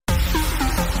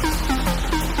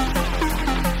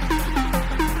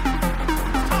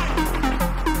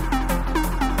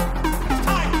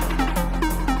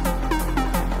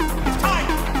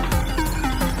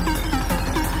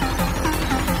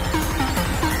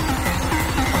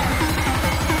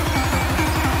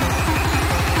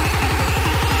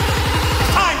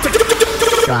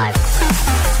subscribe.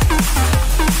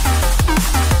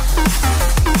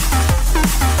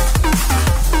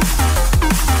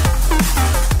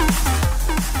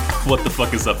 What the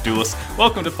fuck is up, duelists?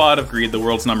 Welcome to Pod of Greed, the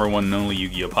world's number one and only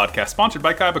Yu-Gi-Oh! Podcast, sponsored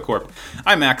by Kaiba Corp.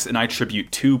 I'm Max, and I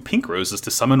tribute 2 pink roses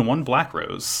to summon 1 black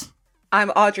rose.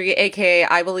 I'm Audrey, aka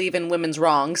I believe in women's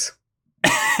wrongs.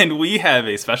 And we have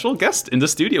a special guest in the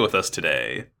studio with us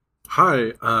today.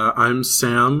 Hi, I'm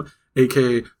Sam,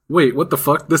 aka... Wait, what the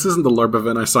fuck? This isn't the LARP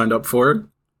event I signed up for.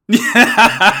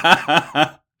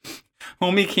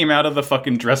 Homie came out of the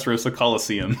fucking Dressrosa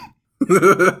Coliseum.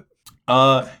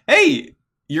 Hey!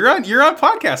 You're on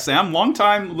podcast, Sam.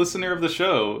 Longtime listener of the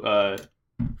show.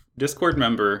 Discord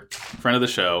member, friend of the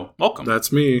show. Welcome.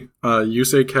 That's me. You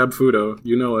say Cab Fudo.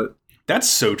 You know it. That's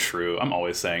so true. I'm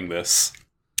always saying this.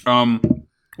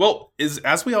 Well,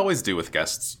 as we always do with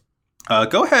guests,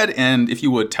 go ahead and, if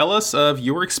you would, tell us of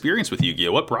your experience with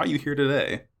Yu-Gi-Oh! What brought you here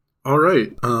today? All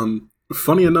right.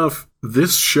 Funny enough,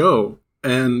 this show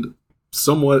and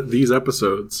somewhat these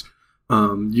episodes...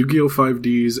 Yu-Gi-Oh!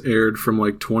 5Ds aired from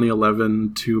like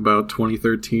 2011 to about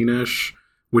 2013-ish,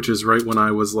 which is right when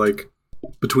I was like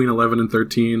between 11 and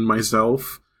 13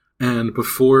 myself. And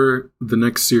before the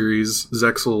next series,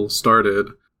 Zexal, started,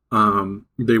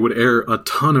 they would air a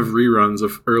ton of reruns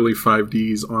of early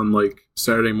 5Ds on like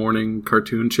Saturday morning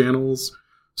cartoon channels.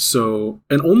 So,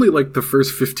 and only like the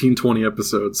first 15-20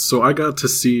 episodes. So I got to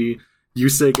see... You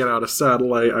say get out of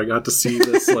satellite. I got to see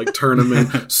this like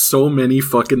tournament so many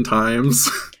fucking times.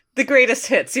 The greatest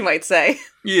hits, you might say.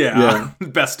 Yeah.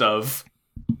 Best of.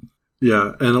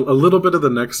 Yeah, and a little bit of the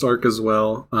next arc as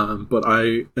well. But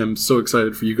I am so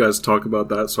excited for you guys to talk about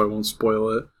that, so I won't spoil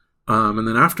it. And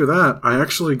then after that, I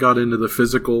actually got into the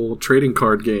physical trading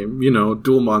card game. You know,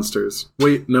 Duel Monsters.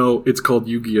 Wait, no, it's called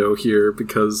Yu-Gi-Oh! Here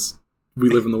because we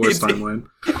live in the worst timeline.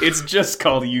 It's just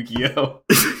called Yu-Gi-Oh!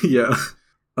 Yeah.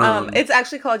 It's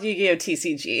actually called Yu-Gi-Oh!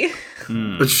 TCG.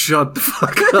 Shut the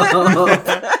fuck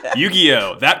up.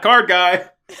 Yu-Gi-Oh! That card guy.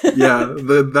 Yeah,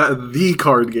 the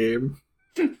card game.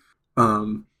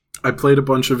 I played a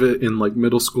bunch of it in like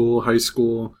middle school, high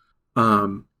school,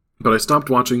 but I stopped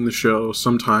watching the show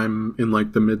sometime in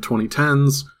like the mid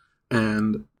 2010s,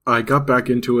 and I got back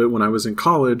into it when I was in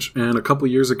college. And a couple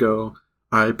years ago,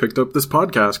 I picked up this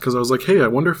podcast because I was like, hey, I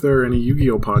wonder if there are any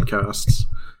Yu-Gi-Oh! Podcasts.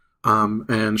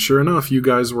 And sure enough, you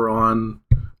guys were on,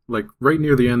 like, right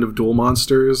near the end of Duel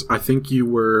Monsters. I think you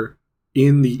were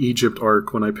in the Egypt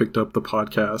arc when I picked up the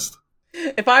podcast.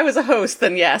 If I was a host,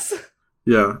 then yes.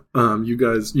 Yeah, you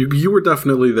guys, you were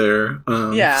definitely there.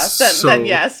 Then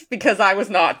yes, because I was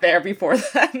not there before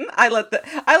then. I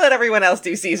let everyone else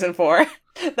do season 4.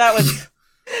 That was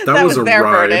a their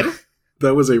ride. burden.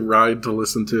 That was a ride to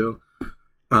listen to.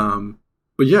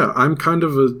 But yeah, I'm kind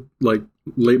of a, like,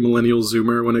 late millennial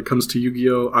zoomer when it comes to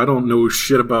Yu-Gi-Oh! I don't know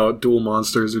shit about Duel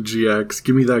Monsters or GX.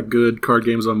 Give me that good card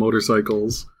games on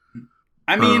motorcycles.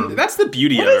 I mean, that's the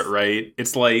beauty of it, right?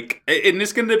 It's like, and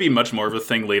it's going to be much more of a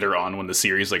thing later on when the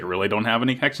series like really don't have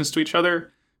any connections to each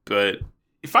other. But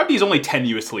 5D is only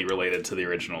tenuously related to the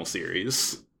original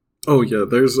series. Oh yeah,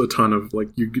 there's a ton of like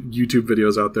YouTube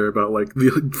videos out there about like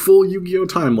the full Yu-Gi-Oh!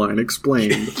 Timeline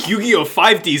explained. Yu-Gi-Oh!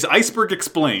 5D's Iceberg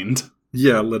Explained.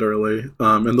 Yeah, literally.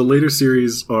 And the later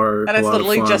series are and it's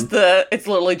literally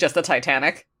just the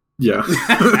Titanic. Yeah.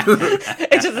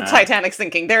 It's just the Titanic's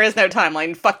thinking, there is no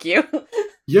timeline, fuck you.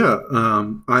 Yeah,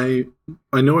 I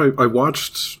know I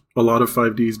watched a lot of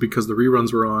 5Ds because the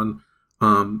reruns were on.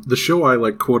 The show I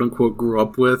like quote unquote grew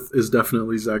up with is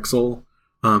definitely Zexal,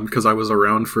 because I was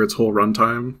around for its whole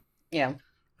runtime. Yeah.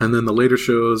 And then the later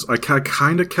shows, I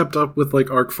kind of kept up with like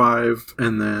Arc 5,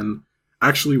 and then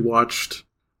actually watched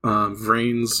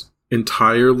Vrains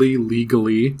entirely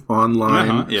legally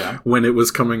online when it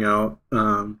was coming out.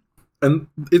 And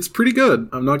it's pretty good,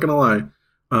 I'm not gonna lie.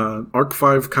 Arc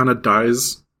 5 kind of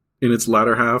dies in its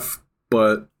latter half,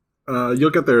 but you'll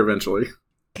get there eventually.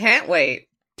 Can't wait.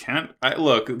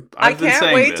 I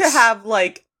can't wait to have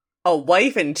like a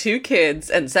wife and 2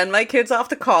 kids and send my kids off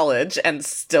to college and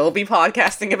still be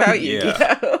podcasting about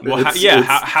Yu-Gi-Oh! Well,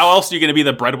 how else are you going to be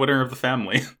the breadwinner of the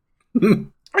family?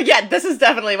 Yeah, this is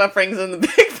definitely what brings in the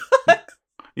big bucks.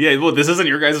 Yeah, well, this isn't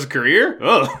your guys' career?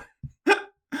 Ugh.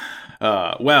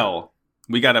 Well,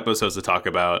 we got episodes to talk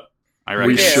about. I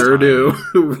reckon we sure do.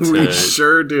 We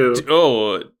sure do.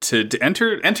 To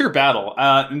enter battle.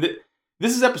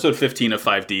 This is episode 15 of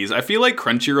 5Ds. I feel like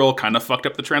Crunchyroll kind of fucked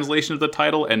up the translation of the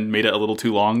title and made it a little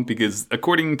too long because,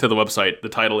 according to the website, the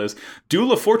title is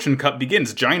Duel of Fortune Cup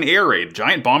Begins, Giant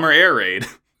Bomber Air Raid.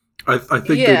 I think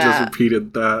they just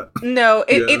repeated that. No,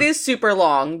 it is super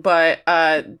long, but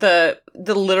the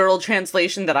literal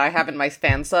translation that I have in my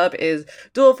fan sub is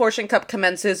Dual Fortune Cup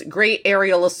commences Great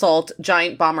Aerial Assault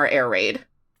Giant Bomber Air Raid.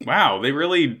 Wow, they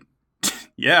really...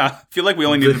 Yeah, I feel like we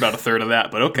only needed about a third of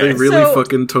that, but okay. They really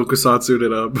fucking tokusatsu'd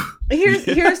it up.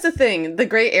 Here's the thing. The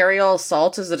Great Aerial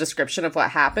Assault is a description of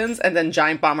what happens, and then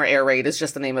Giant Bomber Air Raid is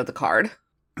just the name of the card.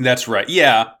 That's right.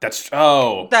 Yeah, that's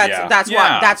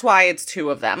why it's two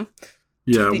of them.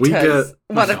 Yeah, because we get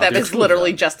one of them is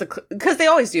literally just because they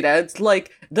always do that. It's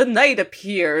like the knight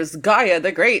appears, Gaia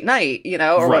the Great Knight,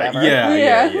 or whatever.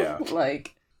 Yeah.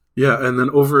 Like. Yeah, and then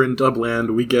over in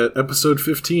Dubland, we get episode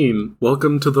 15,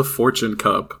 Welcome to the Fortune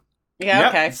Cup. Yeah,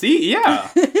 okay. See, yeah.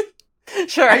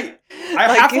 Sure. I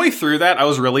halfway through that, I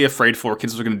was really afraid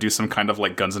 4Kids were going to do some kind of,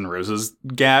 like, Guns N' Roses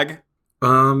gag.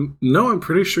 No, I'm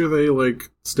pretty sure they,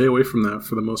 stay away from that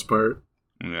for the most part.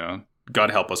 Yeah. God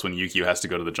help us when Yukio has to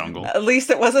go to the jungle. At least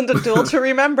it wasn't a duel to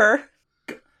remember.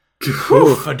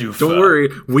 Don't worry,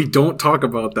 we don't talk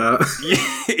about that.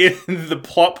 The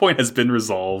plot point has been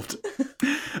resolved.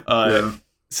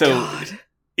 So God.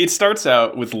 It starts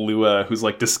out with Lua, who's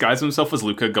disguised himself as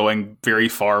Luca, going very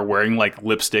far, wearing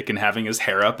lipstick and having his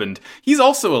hair up, and he's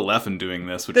also 11 doing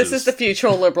this. This is the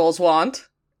future liberals want.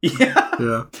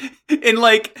 Yeah.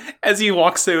 And as he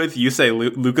walks in with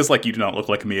Yusei, Luca's like, "You do not look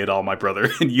like me at all, my brother."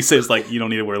 And Yusei's like, "You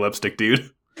don't need to wear lipstick, dude."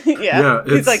 Yeah.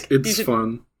 It's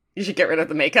fun. You should get rid of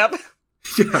the makeup.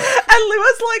 Yeah. And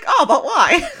Lua's like, "Oh, but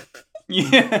why?"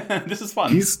 Yeah, this is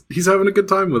fun. He's having a good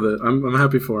time with it. I'm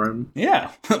happy for him.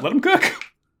 Yeah, let him cook.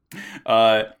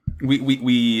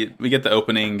 We get the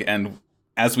opening, and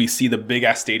as we see the big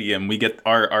ass stadium, we get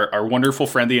our wonderful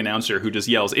friend, the announcer, who just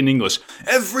yells in English,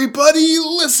 "Everybody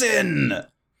listen!"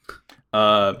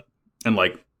 And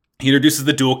he introduces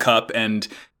the Dual Cup, and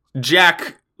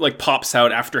Jack pops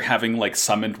out after having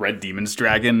summoned Red Demon's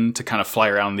Dragon to kind of fly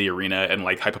around the arena and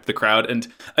hype up the crowd. And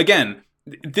again,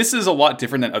 this is a lot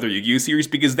different than other Yu-Gi-Oh series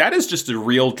because that is just a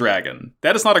real dragon.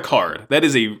 That is not a card. That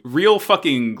is a real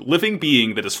fucking living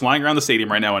being that is flying around the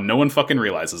stadium right now, and no one fucking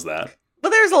realizes that. But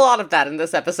there's a lot of that in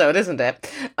this episode, isn't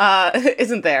it?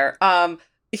 Isn't there?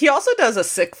 He also does a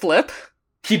sick flip.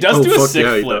 He does do a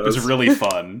sick flip. It's really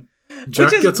fun.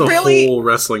 Jack gets a whole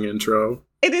wrestling intro.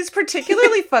 It is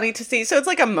particularly funny to see. So it's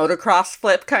like a motocross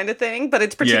flip kind of thing, but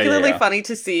it's particularly funny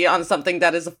to see on something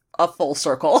that is a full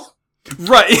circle.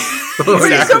 Right.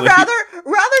 Exactly. So rather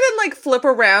than flip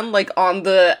around on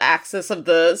the axis of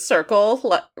the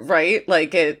circle, right?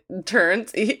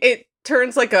 It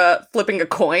turns like a flipping a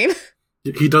coin.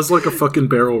 He does a fucking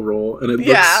barrel roll, and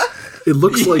it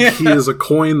looks like he is a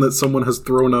coin that someone has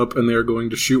thrown up and they're going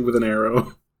to shoot with an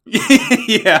arrow.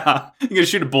 Yeah. You're gonna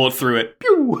shoot a bullet through it.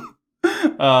 Pew!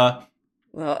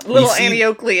 Little Annie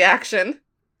Oakley action.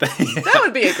 That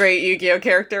would be a great Yu-Gi-Oh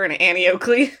character, an Annie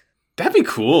Oakley. That'd be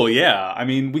cool, yeah. I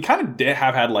mean, we kind of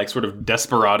have had sort of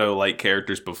Desperado-like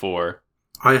characters before.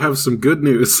 I have some good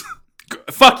news.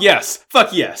 Fuck yes.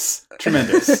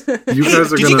 Tremendous. You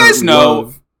guys are Did you guys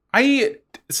know?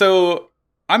 So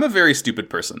I'm a very stupid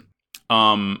person.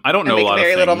 I don't know a lot of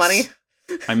things. Very little money.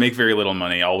 I make very little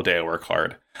money. All day I work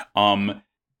hard.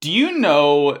 Do you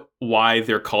know why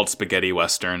they're called spaghetti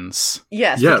westerns?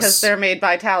 Yes, because they're made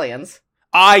by Italians.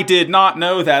 I did not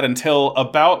know that until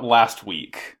about last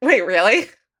week. Wait, really?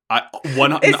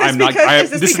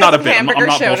 This is not a bit. I'm not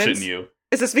bullshitting you.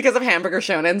 Is this because of hamburger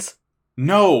shonens?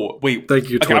 No, wait. Thank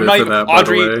you, Twitter, for that,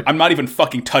 Audrey, I'm not even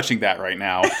fucking touching that right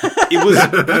now. It was...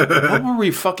 What were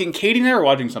we fucking... Katie and I were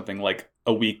watching something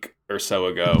a week or so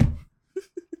ago.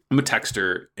 I'm gonna text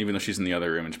her, even though she's in the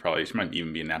other room, and she might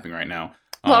even be napping right now.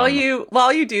 While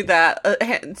you do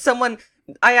that, someone...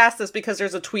 I asked this because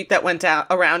there's a tweet that went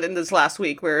around in this last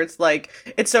week where it's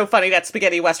it's so funny that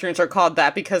spaghetti westerns are called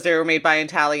that because they were made by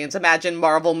Italians. Imagine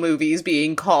Marvel movies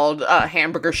being called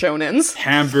hamburger shonens.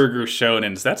 Hamburger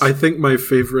shonens. I think my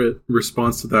favorite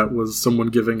response to that was someone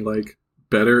giving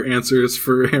better answers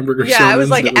for hamburger shonens. Yeah, it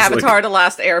was Avatar: The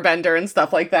Last Airbender and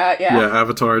stuff like that. Yeah,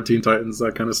 Avatar, Teen Titans,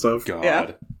 that kind of stuff. God.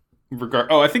 Yeah.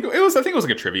 I think it was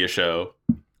a trivia show.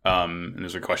 And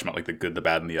there's a question about the good, the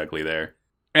bad, and the ugly there.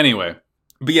 Anyway.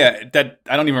 But yeah, that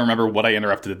I don't even remember what I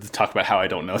interrupted to talk about how I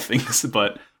don't know things.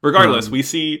 But regardless, we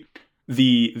see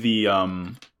the You're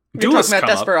duelists talking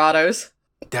about Desperados.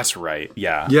 That's right.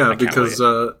 Yeah. Yeah, because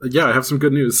I have some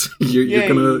good news. You're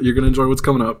gonna enjoy what's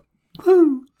coming up.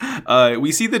 Woo!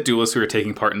 We see the duelists who are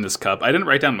taking part in this cup. I didn't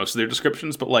write down most of their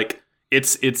descriptions, but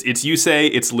it's Yusei,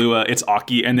 it's Lua, it's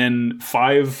Aki, and then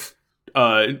five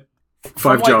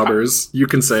jobbers. You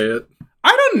can say it.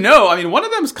 I don't know. I mean, one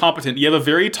of them's competent. You have a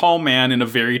very tall man in a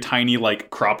very tiny,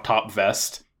 crop top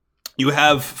vest. You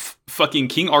have fucking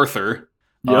King Arthur.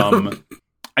 Yeah.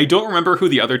 I don't remember who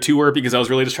the other two were because I was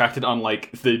really distracted on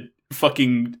like the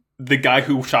guy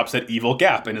who shops at Evil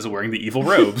Gap and is wearing the evil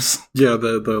robes. Yeah,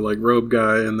 the like robe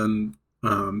guy, and then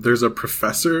there's a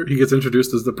professor. He gets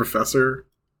introduced as the professor.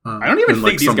 I don't even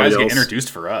think these guys else. get introduced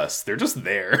for us. They're just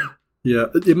there. Yeah,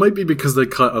 it might be because they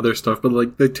cut other stuff, but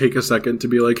like they take a second to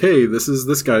be like, "Hey, this is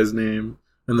this guy's name,"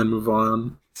 and then move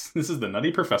on. This is the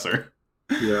Nutty Professor.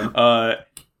 Yeah.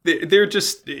 They're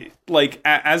just like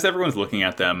as everyone's looking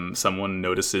at them, someone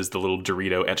notices the little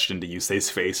Dorito etched into Yusei's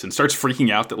face and starts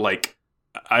freaking out that like,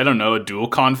 I don't know, a dual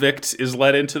convict is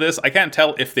led into this. I can't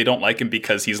tell if they don't like him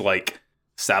because he's like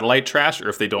satellite trash or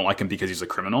if they don't like him because he's a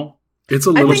criminal. It's a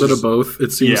little bit of both,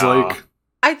 it seems like.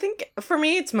 I think for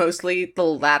me it's mostly the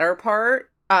latter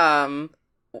part. And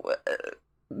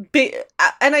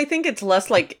I think it's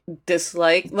less like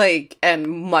dislike, like, and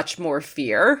much more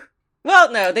fear.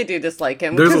 Well, no, they do dislike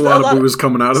him. There's a lot of boos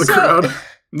coming out of the crowd.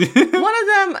 One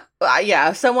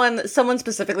of them, someone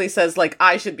specifically says, like,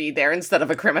 I should be there instead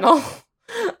of a criminal.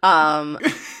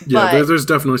 There's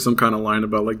definitely some kind of line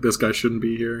about, like, this guy shouldn't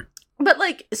be here. But,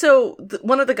 like, so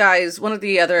one of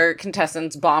the other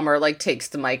contestants, Bomber, like, takes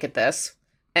the mic at this.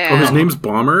 And his name's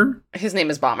Bomber? His name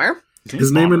is Bomber.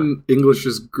 His name in English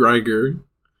is Greiger.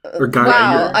 Or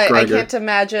Wow, I can't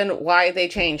imagine why they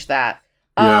changed that.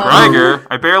 Yeah. Greiger,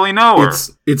 I barely know her.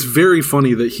 It's very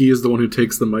funny that he is the one who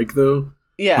takes the mic, though.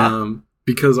 Yeah.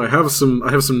 Because I have some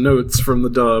notes from the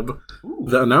dub. Ooh.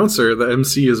 The announcer, the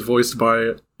MC, is voiced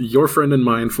by your friend and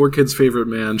mine, 4Kids' favorite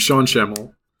man, Sean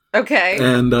Schemmel. Okay.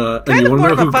 And kind you of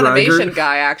more of a Funimation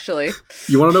guy, actually.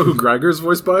 You want to know who Greiger's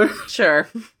voiced by? Sure.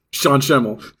 Sean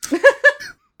Schemmel.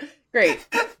 Great.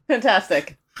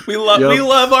 Fantastic. We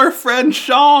love our friend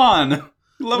Sean.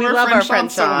 We love our friend Sean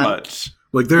so much.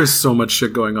 Like, there's so much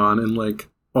shit going on in, like,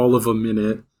 all of a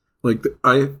minute. Like,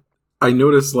 I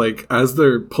noticed, like, as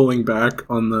they're pulling back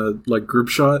on the, like, group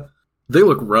shot, they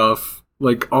look rough.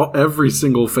 Like, every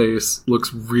single face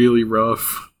looks really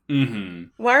rough. Mm-hmm.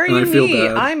 Why are you me?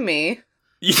 I'm me.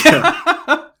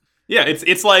 Yeah. Yeah,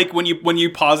 it's like when you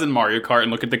pause in Mario Kart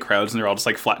and look at the crowds and they're all just,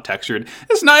 like, flat textured.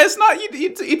 It's not,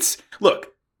 look.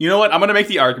 You know what? I'm going to make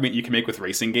the argument you can make with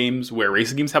racing games, where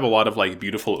racing games have a lot of, like,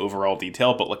 beautiful overall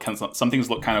detail, but like some things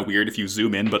look kind of weird if you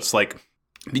zoom in, but it's like,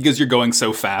 because you're going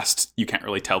so fast, you can't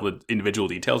really tell the individual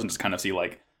details and just kind of see,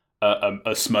 like,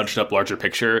 a smudged up larger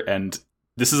picture, and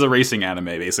this is a racing anime,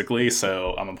 basically,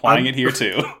 so I'm applying it here,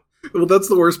 too. Well, that's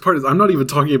the worst part, is I'm not even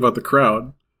talking about the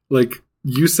crowd. Like,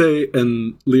 Yusei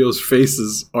and Leo's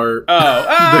faces are...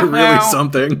 they're really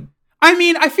something. I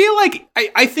mean, I feel like,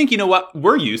 I think, you know what,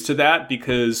 we're used to that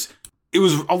because it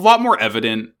was a lot more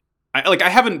evident. I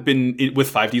haven't been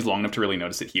with 5Ds long enough to really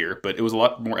notice it here, but it was a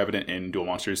lot more evident in Duel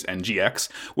Monsters and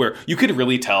GX, where you could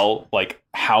really tell, like,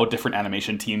 how different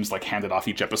animation teams, like, handed off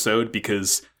each episode,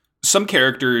 because some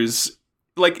characters,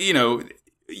 like, you know,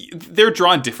 they're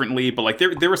drawn differently, but, like,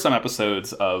 there were some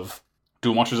episodes of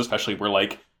Duel Monsters especially where,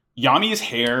 like, Yami's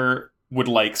hair would,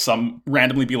 like,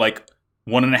 randomly be, like,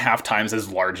 1.5 times as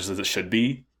large as it should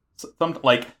be.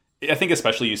 Like, I think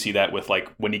especially you see that with, like,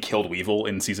 when he killed Weevil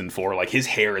in season 4, like, his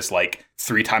hair is, like,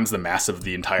 3 times the mass of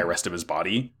the entire rest of his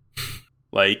body.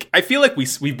 Like, I feel like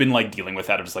we've been, like, dealing with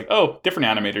that of just, like, oh, different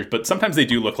animators, but sometimes they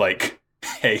do look like,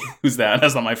 hey, who's that?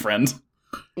 That's not my friend.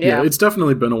 Yeah, it's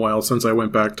definitely been a while since I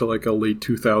went back to, like, a late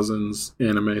 2000s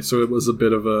anime, so it was a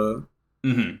bit of a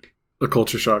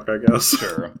culture shock, I guess.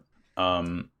 Sure.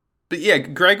 But yeah,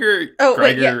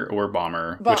 Greiger or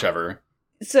Bomber, whichever.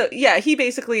 So, yeah, he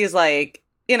basically is like,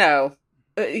 you know,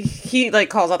 he, like,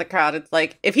 calls out the crowd. It's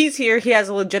like, if he's here, he has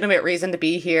a legitimate reason to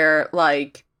be here.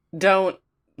 Like, don't,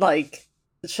 like,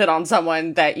 shit on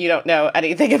someone that you don't know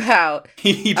anything about.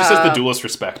 He just has the duelist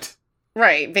respect.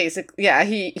 Right, basically. Yeah,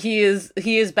 he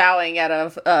is bowing at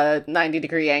a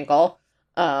 90-degree angle.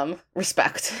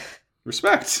 Respect.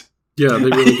 Respect. Yeah, they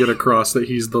really get across that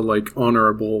he's the, like,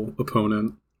 honorable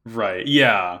opponent. Right,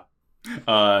 yeah.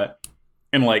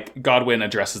 And, like, Godwin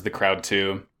addresses the crowd,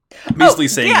 too. Basically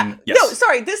saying, yes. No,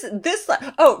 sorry,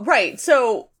 right,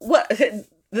 so, what,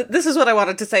 this is what I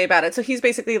wanted to say about it. So he's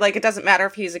basically, like, it doesn't matter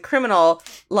if he's a criminal,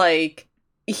 like,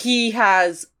 he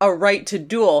has a right to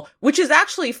duel, which is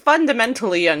actually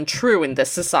fundamentally untrue in this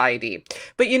society.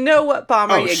 But you know what,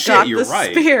 Bomber? You're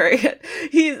right. Spirit.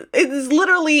 It is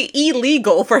literally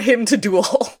illegal for him to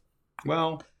duel.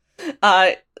 Well.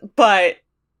 But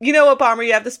you know what, Bomber?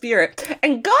 You have the spirit.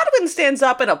 And Godwin stands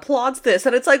up and applauds this,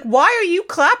 and it's like, why are you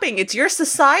clapping? It's your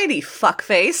society,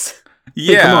 fuckface.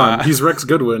 Yeah. Hey, come on, he's Rex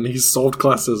Goodwin. He's solved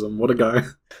classism. What a guy.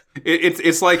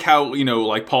 It's like how, you know,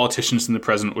 like, politicians in the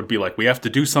present would be like, we have to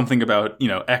do something about, you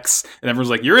know, X. And everyone's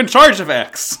like, you're in charge of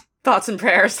X. Thoughts and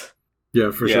prayers.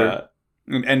 Yeah, for sure.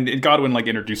 And Godwin like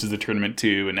introduces the tournament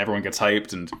too, and everyone gets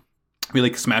hyped, and we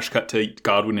like smash cut to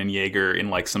Godwin and Jaeger in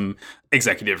like some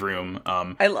executive room.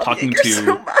 I love talking Jaeger to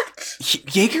so much.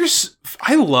 Jaeger's.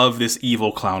 I love this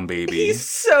evil clown baby. He's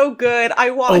so good. I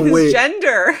want his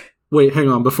gender. Wait, hang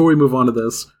on. Before we move on to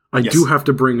this, I Yes. do have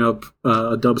to bring up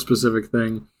a dub-specific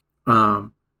thing.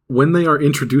 When they are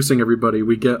introducing everybody,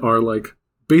 we get our, like,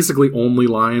 basically only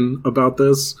line about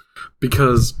this,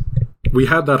 because we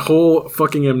had that whole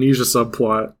fucking amnesia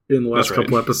subplot in the last That's right.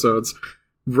 couple episodes.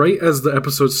 Right as the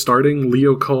episode's starting,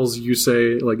 Leo calls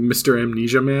Yusei, like, Mr.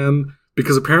 Amnesia Man,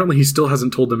 because apparently he still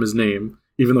hasn't told them his name,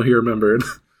 even though he remembered.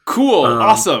 Cool,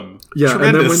 awesome, Yeah,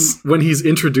 tremendous. and then when he's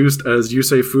introduced as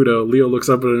Yusei Fudo, Leo looks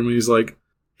up at him and he's like,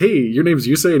 "Hey, your name's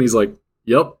Yusei?" And he's like,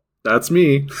 "Yep, that's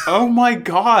me." Oh my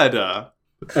god,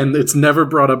 And it's never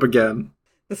brought up again.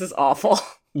 This is awful.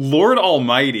 Lord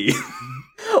Almighty!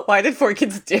 Why did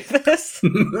 4Kids do this?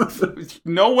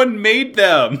 No one made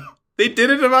them. They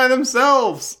did it by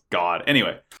themselves. God.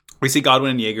 Anyway, we see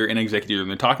Godwin and Jaeger in executive room.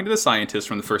 They're talking to the scientist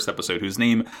from the first episode, whose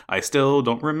name I still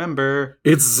don't remember.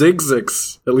 It's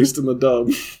Zigzix, at least in the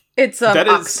dub. It's That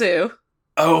is- Aksu.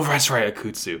 Oh, that's right,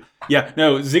 Akutsu. Yeah,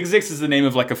 no, Zigzix is the name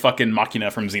of like a fucking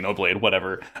machina from Xenoblade,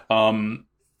 whatever.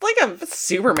 Like a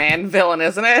Superman villain,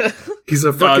 isn't it? He's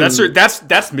a fucking... That's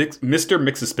Mr.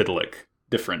 Mixospitalik.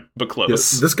 Different, but close.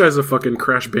 Yes, this guy's a fucking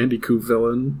Crash Bandicoot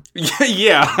villain.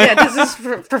 Yeah. Yeah, this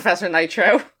is Professor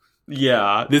Nitro.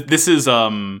 Yeah, this is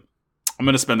I'm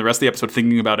gonna spend the rest of the episode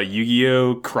thinking about a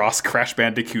Yu-Gi-Oh! Cross Crash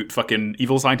Bandicoot fucking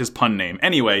evil scientist pun name.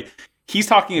 Anyway, he's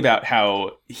talking about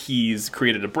how he's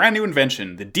created a brand new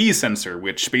invention, the D sensor,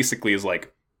 which basically is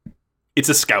like, it's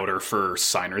a scouter for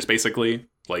signers, basically.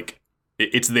 Like,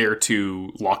 it's there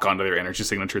to lock onto their energy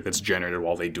signature that's generated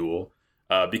while they duel.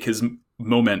 Because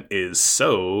Moment is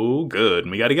so good,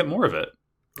 and we gotta get more of it.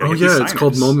 Oh yeah, it's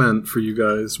called Moment for you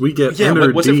guys. We get Yeah,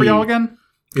 what's D. it for y'all again?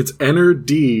 It's Enter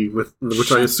D,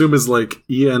 which I assume is like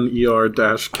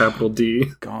ENER-D.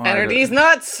 God. Energies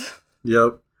nuts.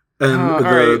 Yep. And all the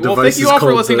right. Well, device thank you is all for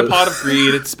called listening the- to Pot of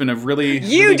Greed. It's been a really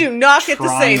You really do not get to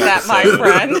say trying that, my episode.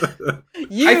 friend.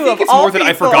 You I think of it's all more that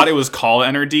I people. forgot it was called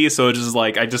Energy, so it's just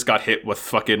like I just got hit with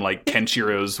fucking like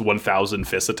Kenshiro's 1000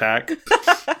 fist attack.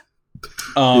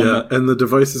 Yeah, and the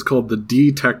device is called the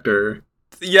Detector.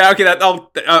 Yeah, okay,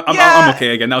 I'm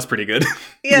okay again. That was pretty good.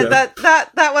 Yeah, Yeah.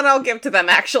 that one I'll give to them,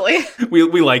 actually.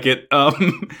 we like it.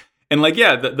 And like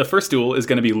yeah, the first duel is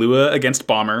going to be Lua against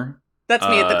Bomber. That's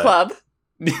me at the club.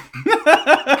 The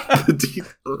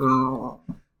oh.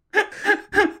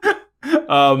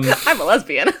 I'm a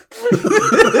lesbian.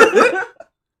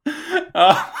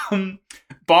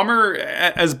 Bomber,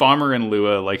 as Bomber and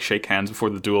Lua like shake hands before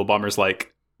the duel, Bomber's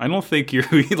like, I don't think you're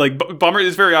like Bomber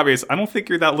is very obvious. I don't think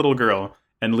you're that little girl.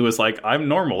 And Lua's like, I'm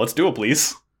normal. Let's duel,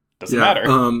 please. Doesn't matter.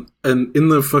 And in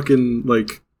the fucking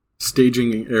like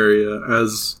staging area,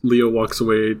 as Leo walks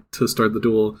away to start the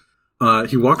duel,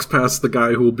 he walks past the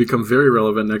guy who will become very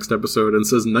relevant next episode and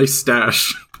says, "Nice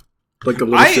stash." Like a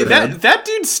little shithead. That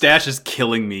dude's stash is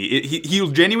killing me.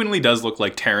 He genuinely does look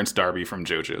like Terrence Darby from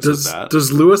JoJo's.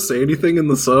 Does Lewis say anything in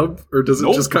the sub, or does it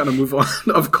Nope. just kind of move on?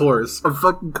 Of course, of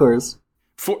fucking course.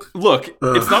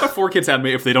 It's not a 4Kids anime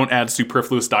if they don't add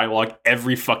superfluous dialogue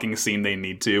every fucking scene they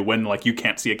need to. When like you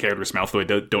can't see a character's mouth, though,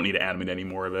 they don't need to animate any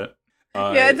more of it.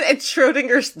 Yeah, it's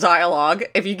Schrodinger's dialogue.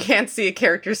 If you can't see a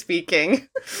character speaking,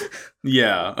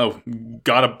 Yeah. Oh,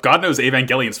 God knows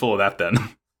Evangelion's full of that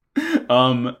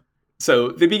then. So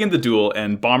they begin the duel,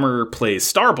 and Bomber plays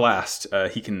Star Blast.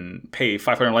 He can pay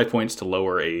 500 life points to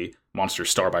lower a monster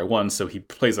star by 1, so he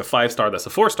plays a 5-star that's a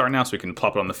 4-star now, so he can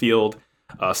plop it on the field.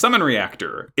 Summon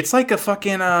Reactor. It's like a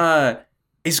fucking,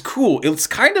 it's cool. It's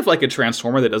kind of like a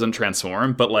transformer that doesn't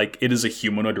transform, but like it is a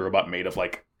humanoid robot made of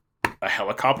like a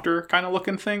helicopter kind of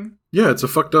looking thing. Yeah, it's a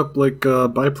fucked up like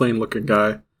biplane looking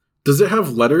guy. Does it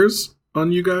have letters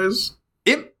on you guys?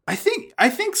 I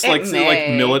think slightly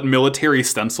like military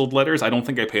stenciled letters. I don't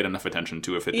think I paid enough attention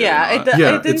to if it did. Yeah, or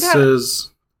not. It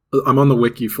says. I'm on the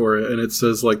wiki for it, and it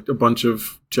says like a bunch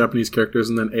of Japanese characters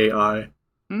and then AI.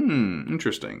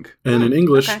 Interesting. And in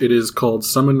English, okay. it is called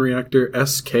Summon Reactor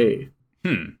SK.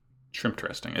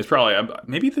 Interesting. It's probably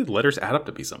maybe the letters add up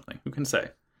to be something. Who can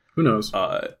say? Who knows?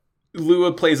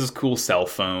 Lua plays his cool cell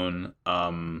phone.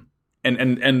 And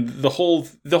the whole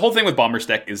thing with Bomber's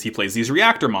deck is he plays these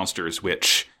reactor monsters,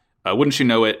 which wouldn't you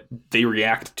know it, they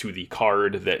react to the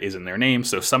card that is in their name.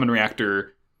 So Summon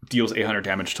Reactor deals 800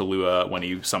 damage to Lua when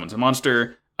he summons a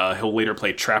monster. He'll later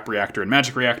play Trap Reactor and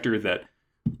Magic Reactor that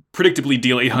predictably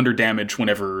deal 800 damage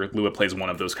whenever Lua plays one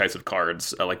of those kinds of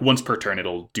cards. Like once per turn,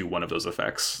 it'll do one of those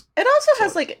effects. It also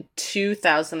has like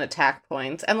 2,000 attack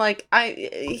points, and like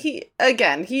he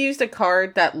used a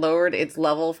card that lowered its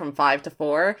level from 5 to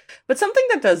 4, but something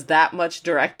that does that much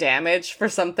direct damage for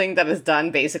something that is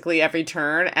done basically every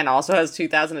turn and also has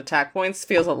 2,000 attack points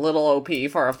feels a little OP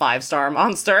for a 5-star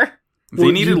monster.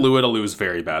 They needed Lua to lose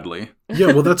very badly.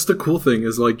 Yeah, well, that's the cool thing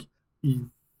is like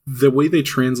the way they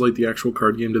translate the actual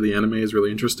card game to the anime is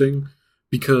really interesting,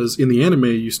 because in the anime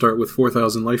you start with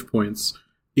 4,000 life points.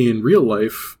 In real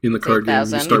life, in the card game,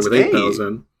 you start with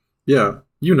 8,000. Yeah,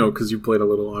 you know, because you played a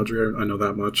little, Audrey. I know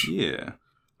that much. Yeah.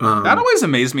 That always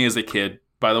amazed me as a kid,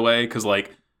 by the way, because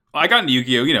like I got into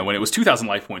Yu-Gi-Oh, when it was 2,000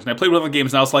 life points, and I played with other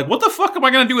games, and I was like, what the fuck am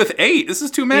I going to do with 8? This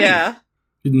is too many. Yeah.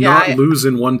 Lose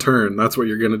in one turn. That's what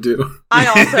you're gonna do.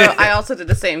 I also did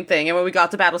the same thing, and when we got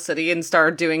to Battle City and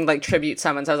started doing like tribute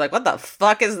summons, I was like, "What the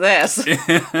fuck is this?"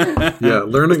 Yeah,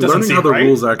 learning how the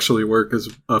rules actually work is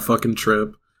a fucking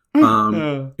trip.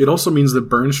 It also means that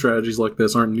burn strategies like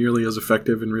this aren't nearly as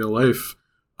effective in real life,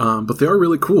 but they are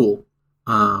really cool.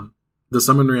 The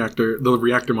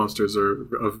reactor monsters are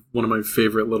one of my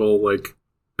favorite little like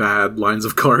bad lines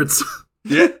of cards.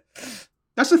 Yeah.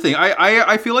 That's the thing.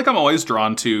 I feel like I'm always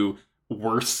drawn to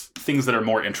worse things that are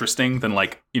more interesting than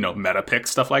like, meta pick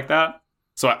stuff like that.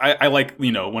 So I like,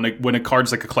 when a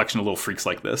card's like a collection of little freaks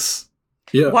like this.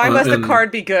 Yeah. Why must the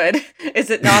card be good? Is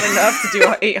it not enough to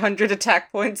do 800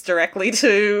 attack points directly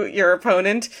to your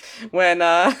opponent when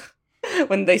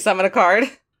they summon a card?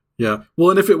 Yeah. Well,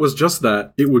 and if it was just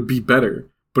that, it would be better.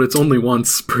 But it's only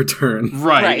once per turn.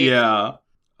 Right. Yeah.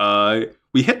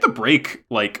 We hit the break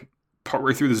like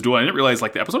partway through this duel. I didn't realize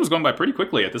like the episode was going by pretty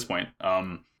quickly at this point.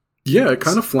 Yeah, it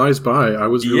kind of flies by. I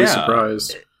was really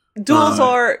surprised. Duels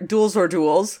are duels.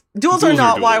 Duels are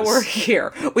not why we're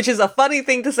here, which is a funny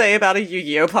thing to say about a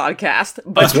Yu-Gi-Oh podcast.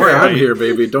 But that's why I'm here,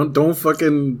 baby. Don't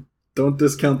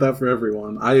discount that for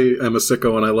everyone. I am a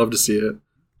sicko and I love to see it.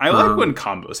 I like when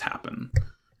combos happen.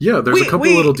 Yeah, there's a couple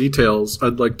little details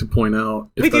I'd like to point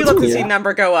out. We do love to see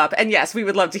number go up, and yes, we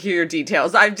would love to hear your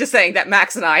details. I'm just saying that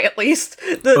Max and I, at least,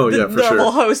 the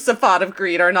normal hosts of Pot of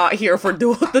Greed, are not here for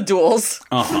the duels.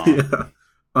 Uh-huh.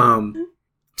 Yeah.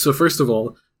 So first of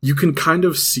all, you can kind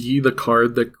of see the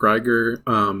card that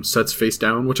Greiger sets face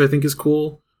down, which I think is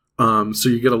cool. So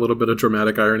you get a little bit of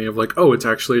dramatic irony of like, oh, it's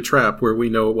actually a trap where we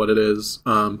know what it is,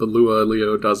 but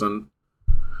Leo doesn't.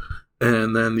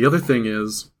 And then the other thing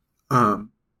is,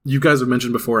 you guys have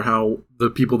mentioned before how the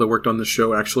people that worked on this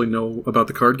show actually know about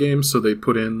the card game, so they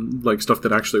put in like stuff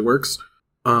that actually works.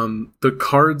 The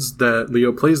cards that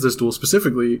Leo plays this duel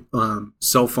specifically,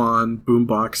 Selphon,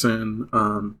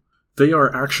 Boomboxen, they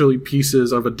are actually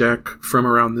pieces of a deck from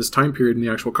around this time period in the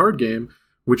actual card game,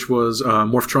 which was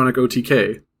Morphtronic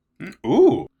OTK.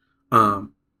 Ooh.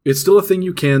 It's still a thing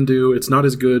you can do. It's not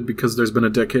as good because there's been a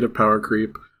decade of power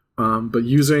creep. But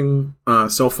using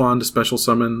Selphon to special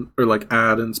summon, or like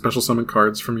add and special summon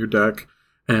cards from your deck,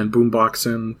 and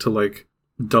Boomboxen to like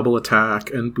double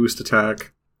attack and boost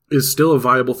attack is still a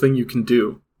viable thing you can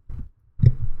do.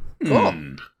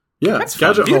 Cool. Yeah,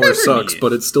 Gadget Hauler sucks,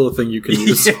 but it's still a thing you can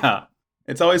use. Yeah.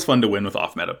 It's always fun to win with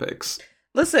off-meta picks.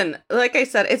 Listen, like I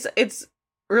said, it's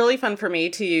really fun for me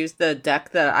to use the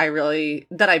deck that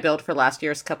I built for last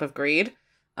year's Cup of Greed.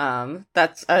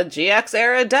 That's a GX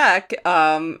era deck.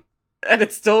 And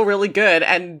it's still really good,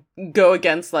 and go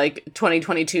against like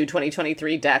 2022,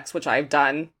 2023 decks, which I've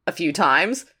done a few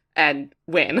times, and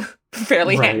win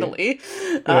fairly handily.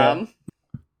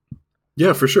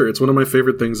 Yeah, for sure. It's one of my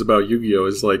favorite things about Yu-Gi-Oh!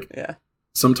 Is like,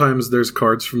 sometimes there's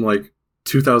cards from like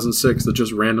 2006 that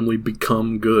just randomly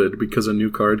become good because a new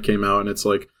card came out, and it's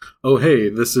like, oh hey,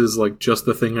 this is like just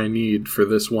the thing I need for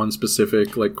this one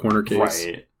specific like corner case.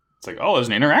 Right. It's like, oh, there's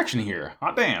an interaction here.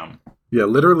 Hot damn. Yeah,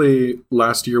 literally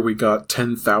last year we got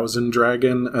 10,000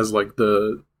 Dragon as like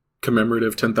the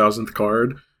commemorative 10,000th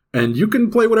card, and you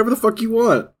can play whatever the fuck you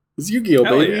want. It's Yu-Gi-Oh,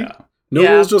 baby. Yeah. No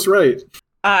rules, just right.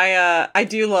 I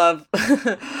do love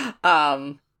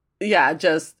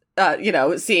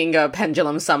seeing a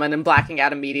pendulum summon and blacking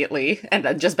out immediately and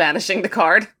then just banishing the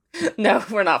card. No,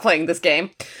 we're not playing this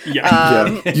game. Yeah.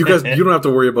 You guys, you don't have to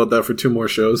worry about that for 2 more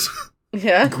shows.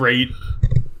 Yeah. Great.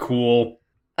 Cool.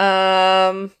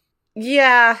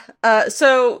 Yeah.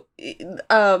 So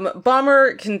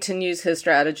Bomber continues his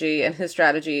strategy, and his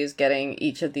strategy is getting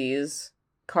each of these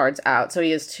cards out. So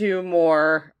he has 2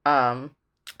 more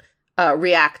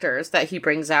reactors that he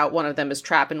brings out. One of them is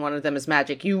trap and one of them is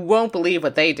magic. You won't believe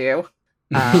what they do.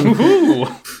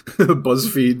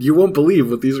 BuzzFeed, you won't believe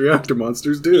what these reactor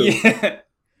monsters do. Yeah.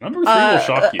 Number 3 will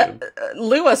shock you.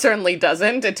 Lua certainly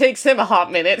doesn't. It takes him a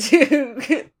hot minute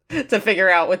to to figure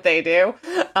out what they do.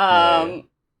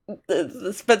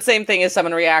 But same thing as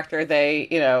Summon Reactor. They,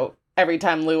 every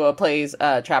time Lua plays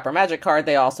a Trap or Magic card,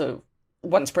 they also,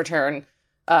 once per turn,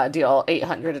 deal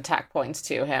 800 attack points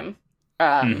to him.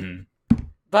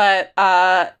 But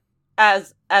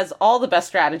as all the best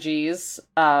strategies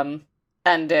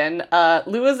end in,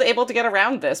 Lua's able to get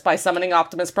around this by summoning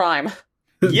Optimus Prime.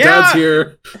 Yeah, Dad's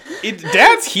here.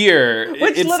 Dad's here.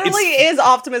 Which literally is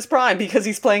Optimus Prime because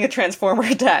he's playing a Transformer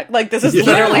attack. Like, this is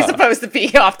literally supposed to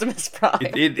be Optimus Prime.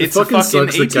 It's fucking a fucking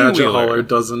sucks that Gadget 18-wheeler. Hauler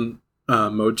doesn't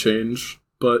mode change,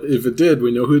 but if it did,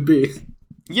 we know who it'd be.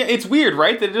 Yeah, it's weird,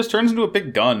 right? That it just turns into a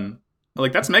big gun.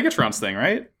 Like, that's Megatron's thing,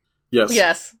 right? Yes.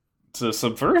 Yes. It's a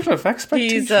subversion of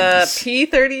expectations. He's a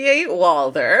P-38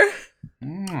 Walder.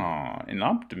 Oh, an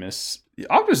Optimus.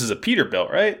 Optimus is a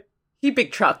Peterbilt, right? He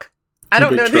big truck. I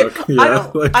don't know.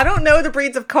 I don't know the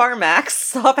breeds of CarMax.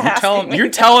 Stop asking me. You're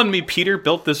telling me Peter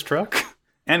built this truck?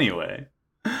 Anyway.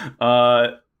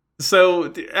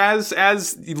 So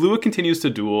as Lua continues to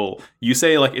duel, you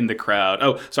say, like, in the crowd,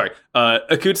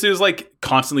 Akutsu is, like,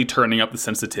 constantly turning up the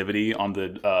sensitivity on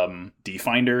the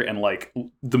D-Finder, and, like,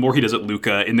 the more he does it,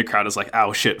 Luca in the crowd is like,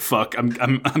 "Ow, shit, fuck,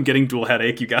 I'm getting dual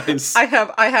headache, you guys." I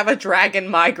have a dragon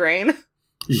migraine.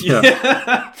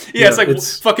 Yeah.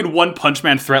 It's fucking One Punch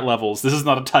Man threat levels. This is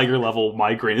not a tiger level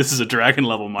migraine. This is a dragon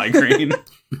level migraine.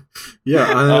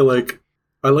 Yeah, I like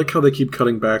how they keep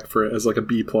cutting back for it as, like, a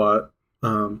B plot.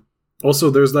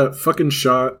 Also, there's that fucking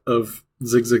shot of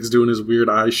Zigzag's doing his weird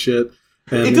eye shit.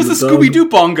 And it does the Scooby-Doo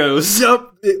bongos.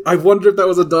 Yep. I wonder if that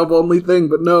was a dub-only thing,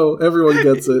 but no, everyone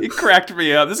gets it. It cracked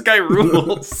me up. This guy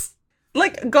rules.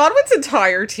 Like, Godwin's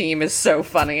entire team is so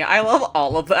funny. I love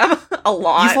all of them a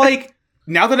lot. He's like,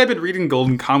 now that I've been reading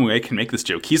Golden Kamuy, I can make this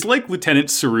joke. He's like Lieutenant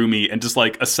Tsurumi and just,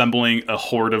 like, assembling a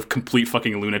horde of complete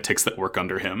fucking lunatics that work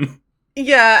under him.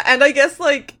 Yeah, and I guess,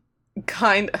 like,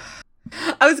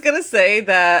 I was gonna say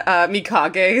that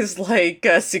Mikage is like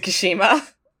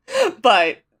Tsukishima,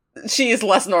 but she is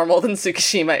less normal than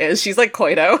Tsukishima is. She's like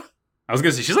Koido. I was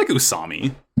gonna say, she's like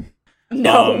Usami.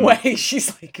 No way, she's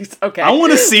like, okay. I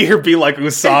want to see her be like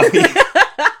Usami.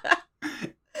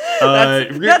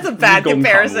 That's a bad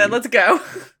comparison. Let's go.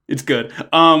 It's good.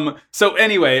 So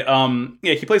anyway,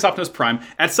 he plays Optimus Prime.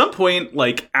 At some point,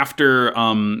 like, after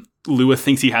Lua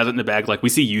thinks he has it in the bag, like, we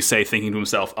see Yusei thinking to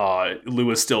himself,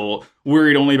 Lua's still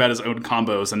worried only about his own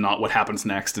combos and not what happens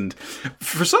next. And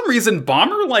for some reason,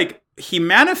 Bomber, like, he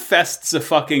manifests a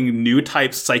fucking new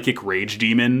type psychic rage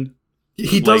demon.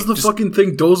 He does the fucking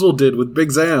thing Dozel did with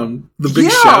Big Zam. The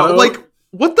big shadow. Like,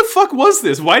 what the fuck was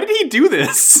this? Why did he do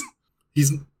this?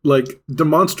 He's, like,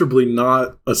 demonstrably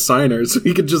not a signer, so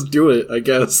he could just do it, I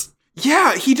guess.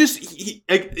 Yeah, he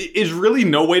is really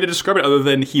no way to describe it other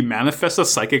than he manifests a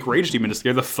psychic rage demon to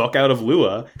scare the fuck out of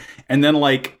Lua. And then,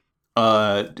 like,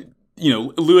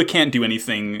 Lua can't do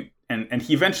anything. And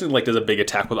he eventually, like, does a big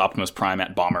attack with Optimus Prime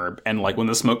at Bomber. And, like, when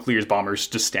the smoke clears, Bomber's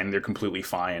just standing there completely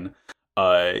fine.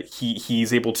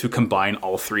 He's able to combine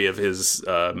all three of his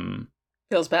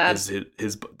feels bad.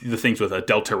 The things with a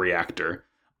Delta reactor.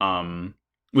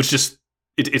 Which just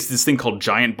it's this thing called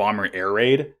Giant Bomber Air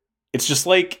Raid. It's just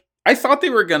like, I thought they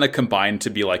were gonna combine to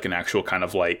be like an actual kind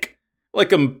of like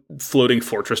a floating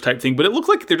fortress type thing, but it looked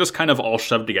like they're just kind of all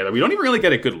shoved together. We don't even really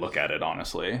get a good look at it,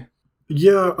 honestly.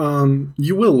 Yeah,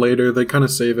 you will later. They kind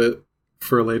of save it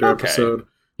for a later episode.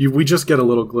 We just get a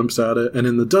little glimpse at it, and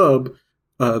in the dub,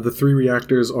 the three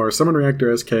reactors are Summon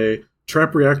Reactor SK,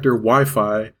 Trap Reactor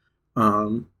Wi-Fi,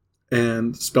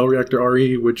 and Spell Reactor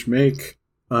RE, which make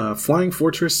Flying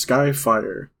Fortress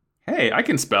Skyfire. Hey, I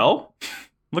can spell.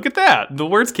 Look at that. The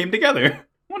words came together.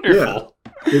 Wonderful.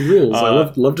 Yeah, it rules.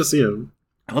 I love to see him.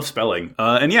 I love spelling.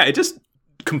 And yeah, it just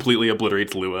completely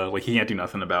obliterates Lua. Like, he can't do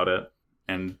nothing about it.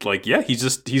 And, like, yeah, he's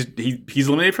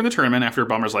eliminated from the tournament after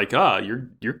Bomber's like,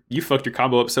 you fucked your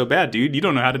combo up so bad, dude. You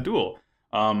don't know how to duel.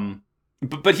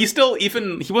 But he still, he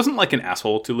wasn't like an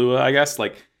asshole to Lua, I guess.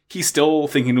 Like, he's still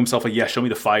thinking to himself, like, yeah, show me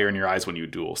the fire in your eyes when you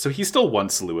duel. So he still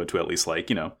wants Lua to at least, like,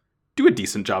 do a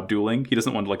decent job dueling. He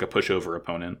doesn't want, like, a pushover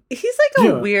opponent. He's, like,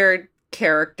 a weird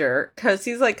character, because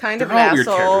he's, like, kind of an asshole.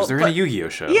 They're all weird characters. They're in a Yu-Gi-Oh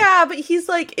show. Yeah, but he's,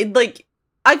 like,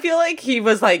 I feel like he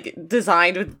was, like,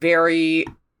 designed with very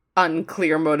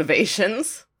unclear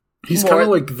motivations. He's kind of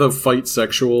like the fight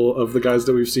sexual of the guys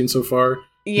that we've seen so far.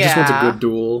 Yeah. He just wants a good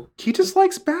duel. He just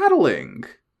likes battling.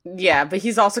 Yeah, but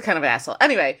he's also kind of an asshole.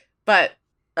 Anyway, but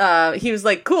he was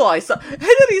like, cool, I saw... And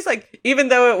then he's like, even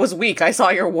though it was weak, I saw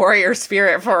your warrior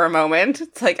spirit for a moment.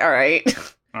 It's like, alright.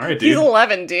 Alright, dude. He's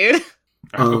 11, dude.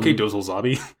 Okay, Dozel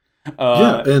Zabi.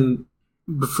 Yeah, and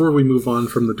before we move on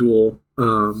from the duel,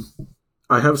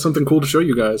 I have something cool to show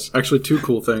you guys. Actually, two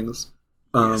cool things.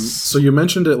 So you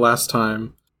mentioned it last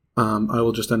time. I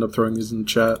will just end up throwing these in the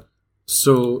chat.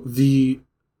 So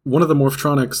one of the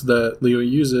Morphtronics that Leo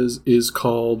uses is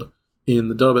called, in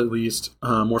the dub at least,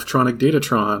 Morphtronic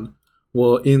Datatron.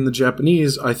 Well, in the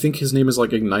Japanese, I think his name is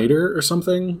like Igniter or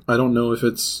something. I don't know if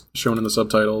it's shown in the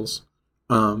subtitles.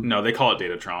 No, they call it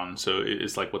Datatron, so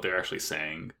it's like what they're actually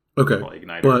saying. Okay,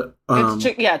 Igniter. but It's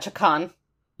Chakan.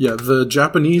 Yeah, the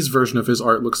Japanese version of his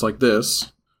art looks like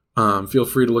this. Feel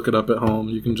free to look it up at home.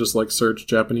 You can just like search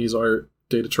Japanese art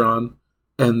Datatron,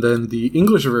 and then the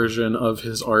English version of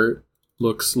his art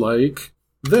looks like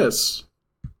this.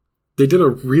 They did a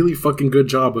really fucking good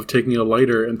job of taking a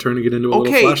lighter and turning it into a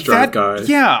little flash drive guy.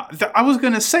 Yeah, I was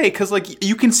gonna say, because like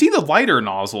you can see the lighter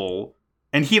nozzle,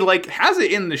 and he like has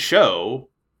it in the show,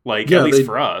 like at least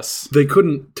for us. They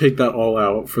couldn't take that all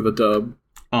out for the dub,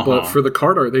 but for the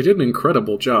card art, they did an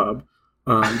incredible job.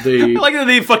 They like that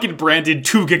they fucking branded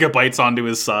 2 gigabytes onto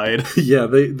his side. Yeah,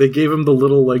 they gave him the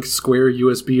little like square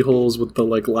USB holes with the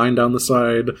like line down the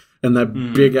side, and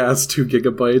that big ass 2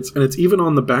 gigabytes, and it's even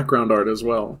on the background art as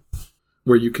well,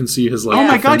 where you can see his like. Oh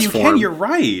my god, you form. can! You're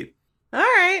right. All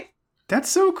right, that's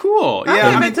so cool.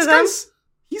 I mean,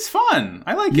 he's fun.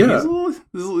 I like him. He's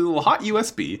a little hot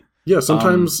USB. Yeah,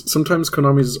 sometimes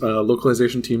Konami's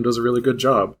localization team does a really good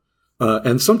job,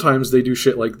 and sometimes they do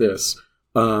shit like this.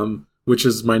 Which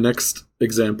is my next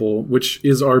example, which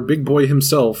is our big boy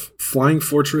himself, Flying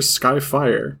Fortress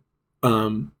Skyfire.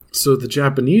 So the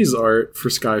Japanese art for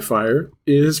Skyfire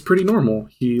is pretty normal.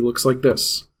 He looks like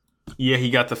this. Yeah,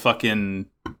 he got the fucking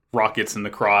rockets in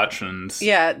the crotch, and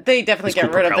yeah, they definitely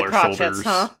get rid of the crotchets,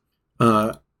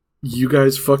 huh? You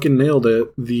guys fucking nailed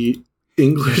it. The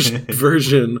English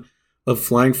version of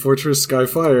Flying Fortress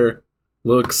Skyfire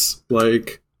looks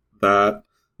like that.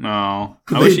 No.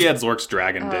 I wish he had Zork's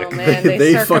dragon dick. Oh man,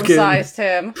 they circumcised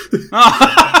him.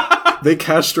 They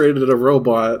castrated a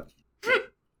robot.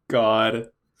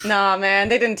 God. Nah, man,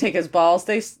 they didn't take his balls.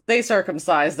 They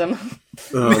circumcised him.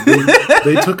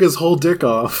 They took his whole dick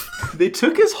off. They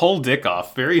took his whole dick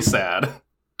off. Very sad.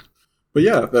 But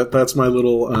yeah, that's my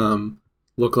little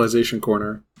localization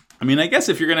corner. I mean, I guess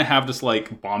if you're gonna have just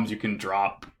like bombs you can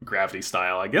drop gravity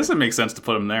style, I guess it makes sense to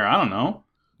put them there. I don't know.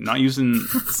 Not using.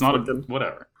 It's not a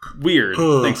whatever. Weird.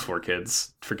 Thanks,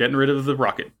 4Kids, for getting rid of the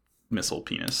rocket missile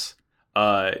penis.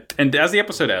 And as the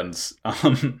episode ends,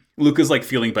 Luca's like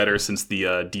feeling better since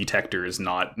the detector is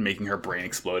not making her brain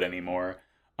explode anymore.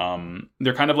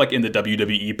 They're kind of like in the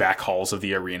WWE back halls of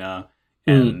the arena,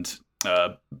 and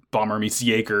Bomber meets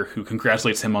Jaeger, who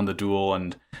congratulates him on the duel,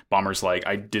 and Bomber's like,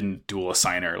 I didn't duel a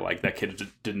signer, like that kid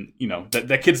didn't,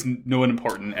 that kid's no one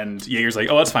important, and Jaeger's like,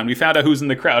 oh, that's fine, we found out who's in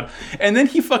the crowd, and then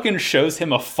he fucking shows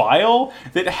him a file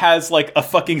that has like a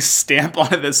fucking stamp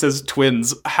on it that says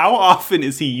twins. How often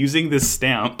is he using this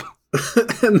stamp?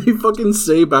 And they fucking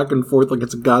say back and forth like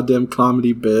it's a goddamn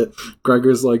comedy bit.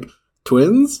 Gregor's like,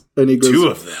 twins? And he goes, 2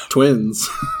 of them. Twins.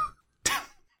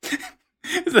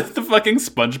 Is that the fucking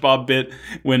SpongeBob bit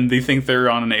when they think they're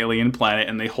on an alien planet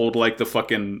and they hold like the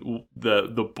fucking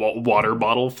the water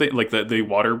bottle thing, like the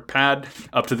water pad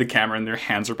up to the camera, and their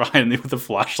hands are behind them with the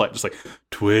flashlight, just like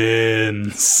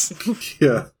twins.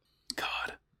 Yeah.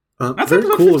 God. That's very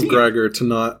cool 15. of Gregor to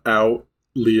not out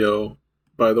Leo,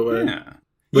 by the way. Yeah.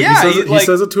 Like, he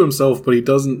says it to himself, but he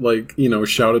doesn't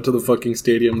shout it to the fucking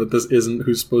stadium that this isn't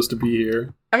who's supposed to be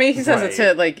here. I mean, he says it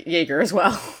to like Jaeger as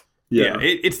well. Yeah,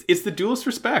 it's the duelist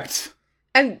respect.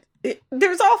 And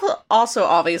there's also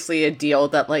obviously a deal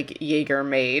that like Jaeger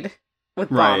made with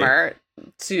Bomber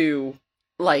to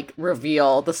like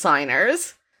reveal the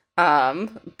signers,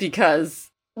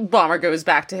 because Bomber goes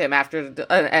back to him after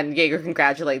and Jaeger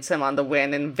congratulates him on the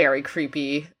win in very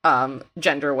creepy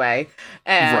gender way,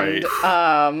 and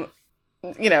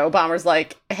Bomber's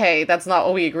like, hey, that's not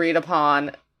what we agreed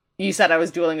upon. You said I was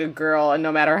dueling a girl, and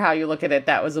no matter how you look at it,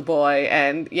 that was a boy.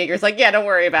 And Jaeger's like, yeah, don't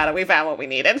worry about it. We found what we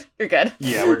needed. You're good.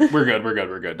 Yeah, we're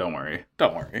good. Don't worry.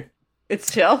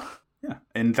 It's chill. Yeah,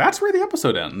 and that's where the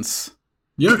episode ends.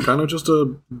 Yeah, kind of just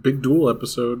a big duel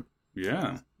episode.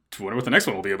 Yeah. I wonder what the next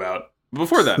one will be about.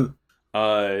 Before then,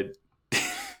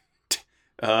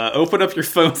 open up your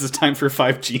phones. It's time for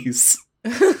 5Gs.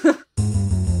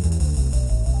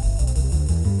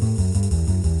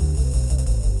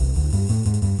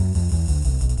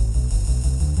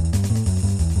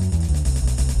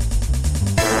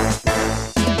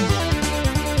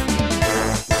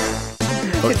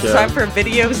 It's time for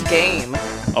Video's game.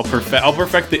 I'll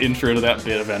perfect the intro to that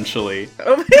bit eventually.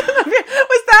 Was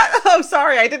that? Oh,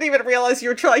 sorry, I didn't even realize you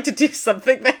were trying to do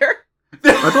something there.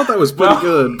 I thought that was pretty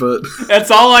good, but that's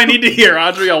all I need to hear,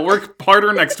 Audrey. I'll work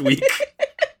harder next week.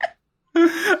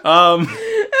 Cool.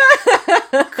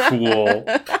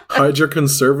 Hide your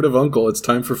conservative uncle. It's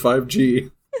time for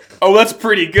 5G. Oh, that's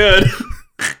pretty good.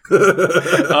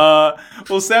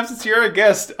 Well, Sam, since you're a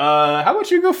guest, how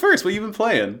about you go first? What have you been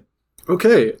playing?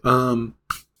 Okay,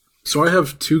 so I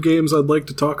have 2 games I'd like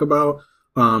to talk about.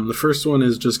 The first one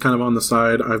is just kind of on the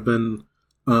side. I've been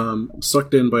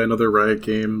sucked in by another Riot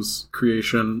Games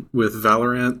creation with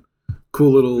Valorant.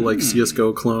 Cool little like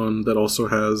CSGO clone that also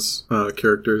has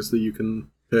characters that you can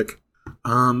pick.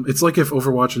 It's like if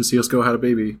Overwatch and CSGO had a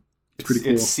baby. It's pretty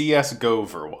cool. It's CSGO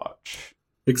Overwatch.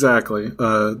 Exactly.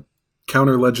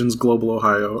 Counter Legends Global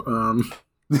Ohio.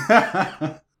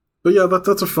 But yeah,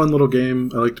 that's a fun little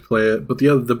game. I like to play it. But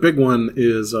the big one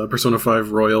is Persona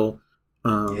 5 Royal.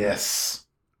 Yes.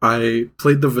 I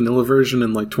played the vanilla version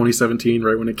in like 2017,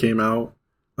 right when it came out.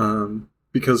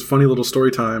 Because funny little story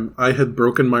time, I had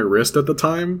broken my wrist at the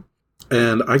time,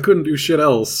 and I couldn't do shit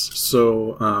else.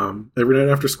 So every night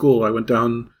after school, I went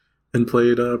down and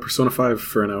played Persona 5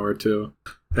 for an hour or two.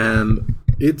 And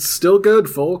it's still good,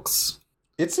 folks.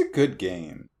 It's a good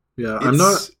game. Yeah,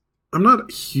 I'm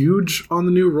not huge on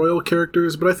the new Royal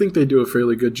characters, but I think they do a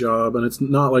fairly good job, and it's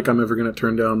not like I'm ever going to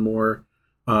turn down more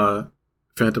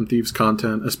Phantom Thieves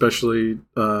content, especially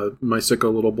my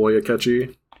sicko little boy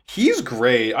Akechi. He's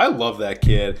great. I love that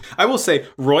kid. I will say,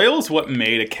 Royal is what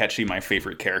made Akechi my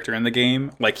favorite character in the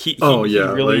game. Like, he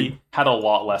really had a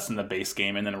lot less in the base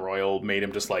game, and then Royal made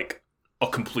him just, like, a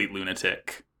complete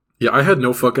lunatic. Yeah, I had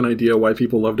no fucking idea why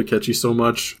people loved Akechi so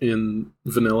much in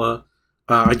vanilla.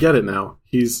 I get it now.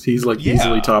 He's like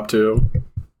easily top 2.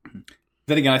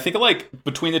 Then again, I think like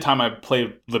between the time I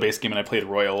played the base game and I played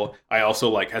Royal, I also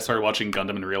like I started watching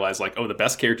Gundam and realized like, oh, the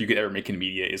best character you could ever make in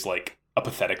media is like a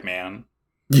pathetic man.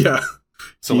 Yeah.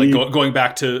 So like going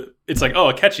back to, it's like,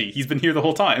 oh, Akechi, he's been here the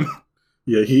whole time.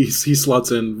 Yeah, he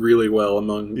slots in really well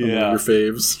among your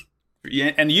faves.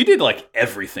 Yeah, and you did like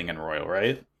everything in Royal,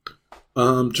 right?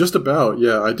 Just about.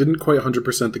 Yeah, I didn't quite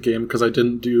 100% the game because I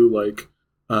didn't do like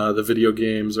the video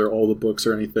games or all the books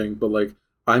or anything, but like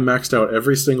I maxed out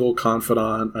every single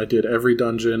confidant. I did every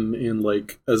dungeon in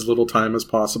like as little time as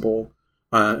possible,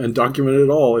 and documented it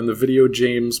all in the Video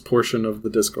James portion of the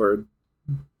Discord.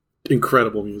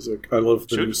 Incredible music. I love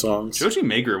the new songs. Joji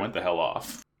Mager went the hell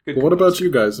off. Well, what about you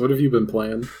guys? What have you been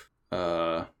playing?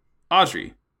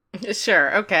 Audrey.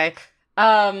 Sure, okay.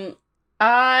 I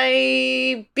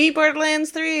beat Borderlands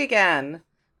 3 again.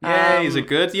 Yay, is it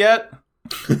good yet?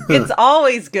 It's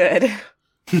always good.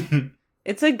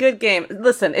 It's a good game.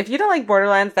 Listen, if you don't like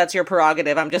Borderlands, that's your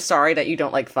prerogative. I'm just sorry that you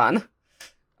don't like fun.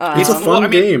 It's a fun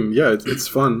game. Yeah, it's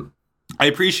fun. I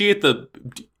appreciate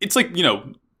it's like, you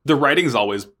know, the writing's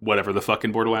always whatever the fuck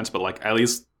in Borderlands, but like I at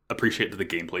least appreciate that the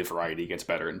gameplay variety gets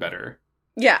better and better.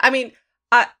 Yeah, I mean,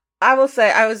 I will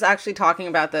say, I was actually talking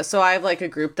about this. So I have like a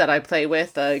group that I play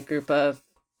with, a group of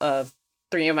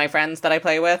 3 of my friends that I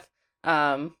play with.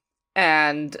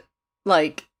 And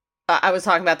like, I was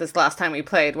talking about this last time we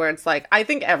played, where it's like, I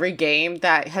think every game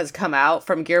that has come out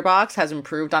from Gearbox has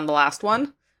improved on the last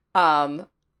one.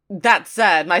 That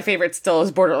said, my favorite still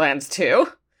is Borderlands 2.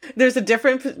 There's a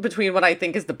difference between what I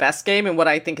think is the best game and what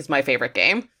I think is my favorite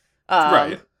game.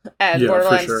 Right. And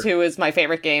Borderlands 2 is my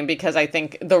favorite game because I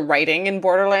think the writing in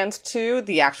Borderlands 2,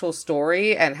 the actual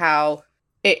story, and how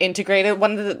it integrated,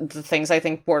 one of the things I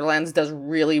think Borderlands does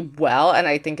really well, and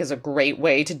I think is a great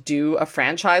way to do a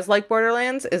franchise like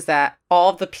Borderlands, is that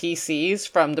all of the PCs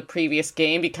from the previous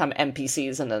game become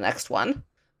NPCs in the next one.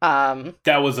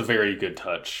 That was a very good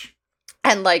touch.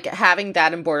 And, like, having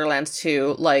that in Borderlands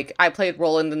 2, like, I played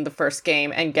Roland in the first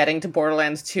game, and getting to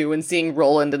Borderlands 2 and seeing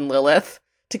Roland and Lilith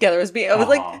together as I was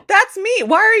like, that's me!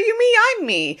 Why are you me? I'm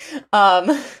me!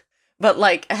 But,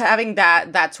 like, having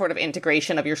that sort of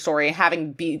integration of your story,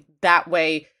 having be that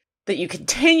way that you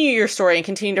continue your story and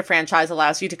continue to franchise,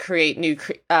 allows you to create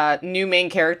new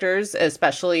main characters,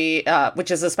 especially,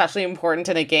 which is especially important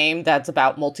in a game that's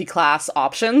about multi-class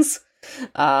options,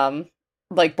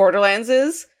 like Borderlands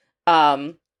is.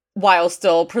 While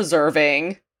still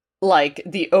preserving, like,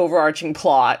 the overarching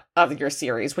plot of your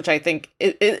series, which I think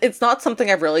it's not something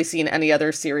I've really seen any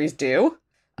other series do.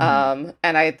 And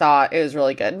I thought it was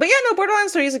really good. But yeah, no,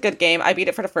 Borderlands 3 is a good game. I beat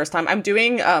it for the first time. I'm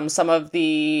doing some of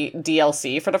the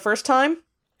DLC for the first time.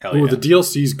 Hell yeah. Oh, the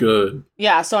DLC's good.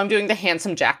 Yeah, so I'm doing the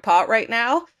Handsome Jackpot right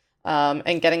now,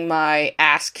 and getting my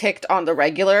ass kicked on the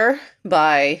regular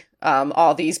by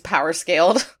all these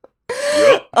power-scaled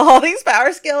all these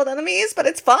power-scaled enemies, but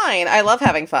it's fine. I love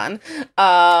having fun.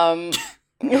 And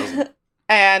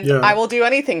I will do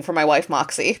anything for my wife,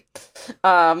 Moxie.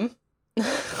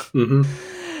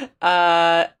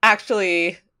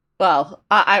 Actually, well,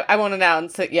 I won't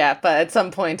announce it yet, but at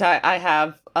some point I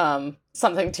have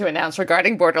something to announce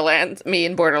regarding Borderlands, me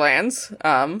and Borderlands.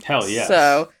 Hell yes.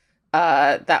 So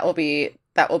that will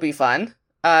be fun.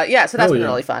 Yeah, so that's been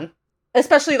really fun.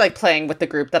 Especially like playing with the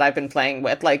group that I've been playing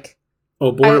with. Like,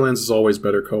 oh, Borderlands is always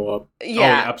better co-op.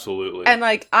 Yeah. Oh, absolutely. And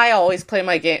like I always play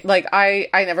my game, like I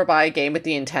never buy a game with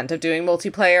the intent of doing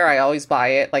multiplayer. I always buy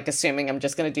it like assuming I'm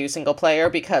just going to do single player,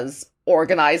 because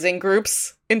organizing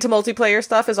groups into multiplayer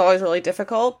stuff is always really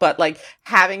difficult. But like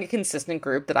having a consistent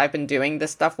group that I've been doing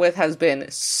this stuff with has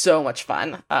been so much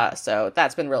fun. So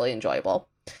that's been really enjoyable.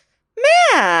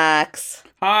 Max!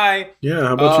 Hi! Yeah,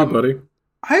 how about you, buddy?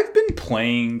 I've been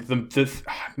playing I'm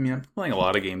playing a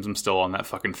lot of games. I'm still on that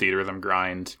fucking Theater Rhythm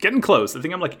grind. Getting close. I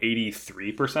think I'm like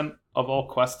 83% of all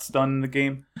quests done in the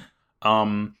game.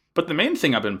 But the main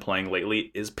thing I've been playing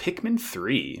lately is Pikmin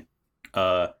 3.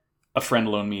 A friend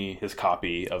loaned me his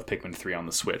copy of Pikmin 3 on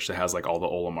the Switch that has like all the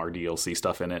Olimar DLC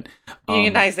stuff in it.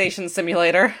 Unionization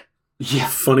Simulator. Yeah.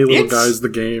 Funny little guys, the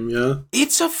game, yeah.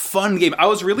 It's a fun game. I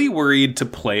was really worried to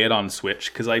play it on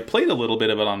Switch because I played a little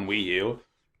bit of it on Wii U.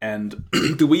 And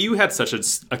the Wii U had such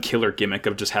a killer gimmick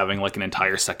of just having like an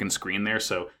entire second screen there.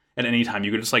 So at any time you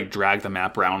could just like drag the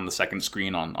map around on the second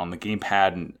screen on the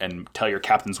gamepad and tell your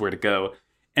captains where to go.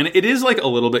 And it is like a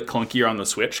little bit clunkier on the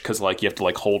Switch because like you have to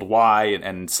like hold Y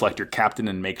and select your captain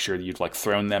and make sure that you've like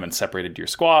thrown them and separated your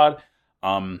squad.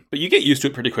 But you get used to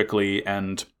it pretty quickly,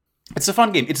 and it's a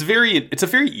fun game. It's a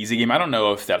very easy game. I don't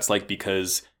know if that's like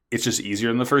because it's just easier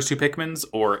than the first two Pikmins,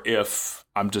 or if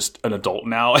I'm just an adult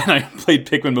now and I played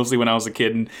Pikmin mostly when I was a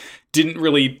kid and didn't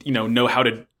really, know how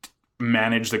to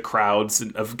manage the crowds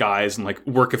of guys and like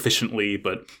work efficiently.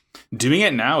 But doing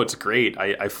it now, it's great.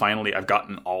 I've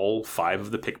gotten all 5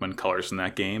 of the Pikmin colors in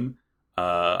that game.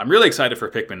 I'm really excited for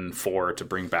Pikmin 4 to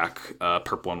bring back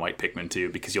purple and white Pikmin too,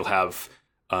 because you'll have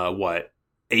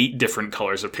 8 different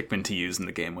colors of Pikmin to use in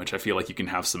the game, which I feel like you can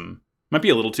have some, might be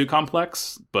a little too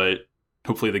complex, but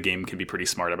hopefully the game can be pretty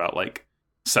smart about like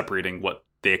separating what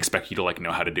they expect you to like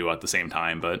know how to do at the same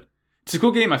time. But it's a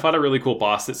cool game. I fought a really cool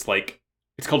boss. It's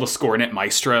called a Scornet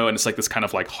Maestro, and it's like this kind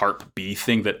of like harp bee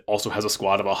thing that also has a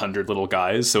squad of 100 little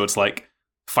guys. So it's like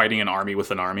fighting an army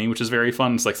with an army, which is very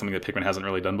fun. It's like something that Pikmin hasn't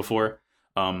really done before.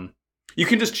 You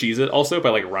can just cheese it also by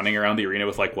like running around the arena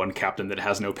with like one captain that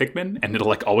has no Pikmin, and it'll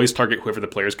like always target whoever the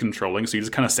player's controlling. So you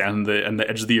just kind of stand on the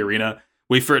edge of the arena,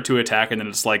 wait for it to attack, and then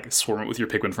it's like swarm it with your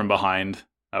Pikmin from behind,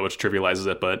 which trivializes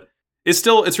it. But it's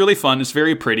really fun. It's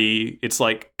very pretty. It's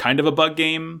like kind of a bug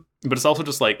game, but it's also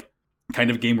just like kind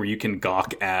of game where you can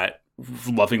gawk at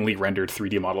lovingly rendered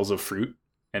 3D models of fruit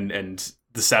and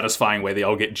the satisfying way they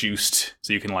all get juiced.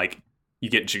 So you can like, you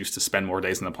get juiced to spend more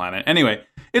days on the planet. Anyway,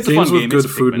 it's a fun game. Games with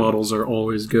good food models are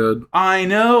always good. I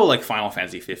know, like Final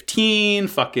Fantasy 15,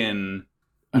 fucking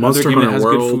Monster game that Hunter has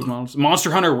World. good food models. Monster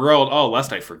Hunter World. Oh,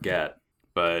 lest I forget.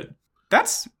 But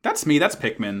that's me. That's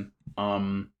Pikmin.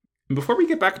 Before we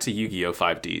get back to Yu-Gi-Oh!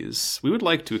 5Ds, we would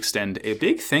like to extend a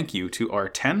big thank you to our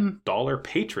 $10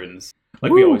 patrons,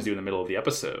 like we always do in the middle of the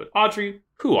episode. Audrey,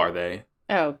 who are they?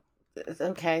 Oh,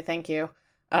 okay, thank you.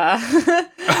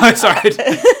 Sorry.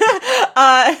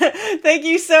 Thank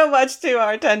you so much to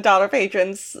our $10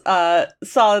 patrons,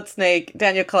 Solid Snake,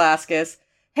 Daniel Kalaskis,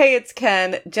 Hey It's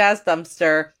Ken, Jazz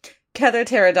Dumpster, Kether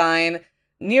Pterodyne,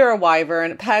 Nira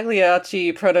Wyvern,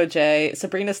 Pagliacci Proto J,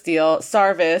 Sabrina Steele,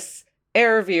 Sarvis,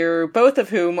 Airview, both of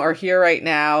whom are here right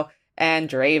now, and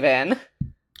Draven.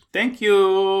 Thank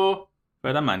you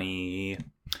for the money.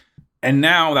 And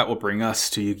now that will bring us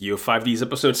to Yu-Gi-Oh! 5D's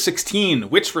episode 16,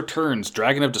 which returns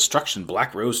Dragon of Destruction,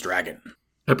 Black Rose Dragon.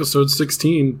 Episode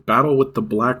 16, Battle with the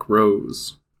Black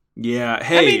Rose. Yeah,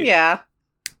 hey. I mean, yeah.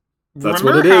 That's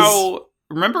what it is.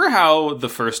 Remember how the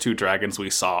first 2 dragons we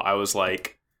saw, I was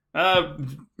like,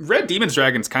 Red Demon's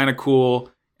Dragon's kind of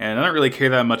cool, and I don't really care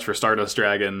that much for Stardust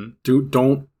Dragon. Dude,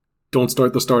 don't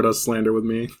start the Stardust slander with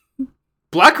me.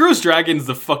 Black Rose Dragon's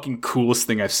the fucking coolest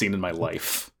thing I've seen in my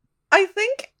life. I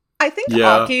think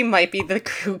Aki might be the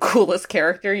coolest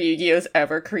character Yu-Gi-Oh's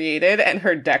ever created, and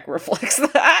her deck reflects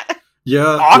that. Yeah,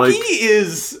 Aki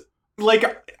is,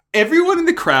 like, everyone in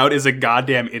the crowd is a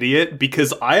goddamn idiot,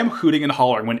 because I am hooting and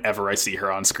hollering whenever I see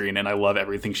her on screen, and I love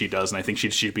everything she does, and I think she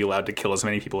should be allowed to kill as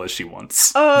many people as she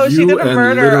wants. Oh, she did a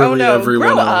murder. Oh no,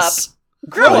 grow up.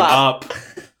 Grow up.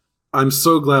 I'm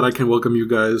so glad I can welcome you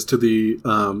guys to the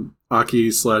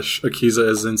Aki/Akiza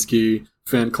Azinski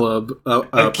fan club.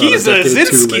 Akiza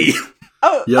Azinski?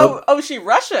 Oh, she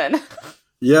Russian.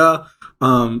 Yeah.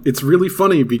 It's really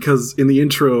funny because in the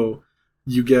intro,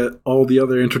 you get all the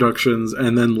other introductions,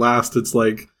 and then last it's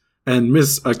like, and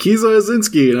Miss Akiza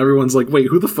Azinski, and everyone's like, wait,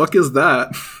 who the fuck is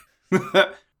that?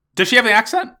 Does she have an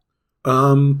accent?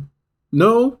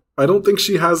 No. I don't think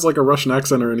she has like a Russian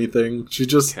accent or anything. She's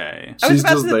just Okay.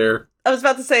 there. I was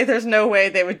about to say there's no way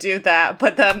they would do that,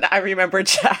 but then I remember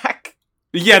Jack.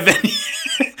 Yeah, then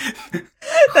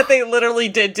That they literally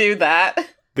did do that.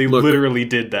 they Look, literally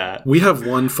did that. We have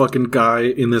one fucking guy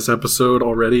in this episode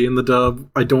already in the dub.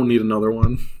 I don't need another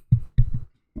one.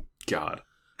 God.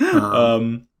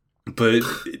 But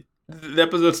the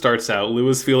episode starts out, Lou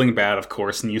is feeling bad, of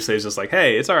course, and Yusei's just like,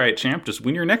 hey, it's alright, champ, just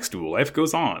win your next duel, life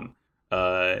goes on.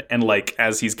 And like,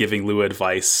 as he's giving Lou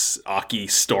advice, Aki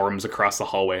storms across the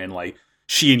hallway, and like,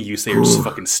 she and Yusei are just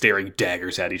fucking staring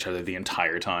daggers at each other the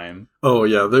entire time. Oh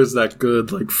yeah, there's that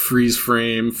good like freeze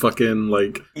frame fucking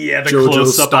like Yeah, the JoJo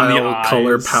close up on the style eyes.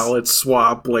 color palette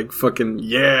swap, like fucking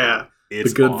yeah.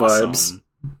 It's the good awesome. vibes.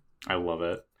 I love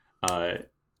it.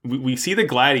 We see the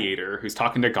gladiator who's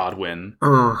talking to Godwin.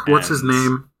 Oh, what's his And-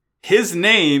 name? His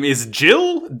name is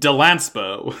Jill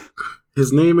Delanspo.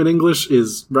 His name in English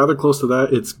is rather close to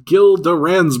that. It's Gil de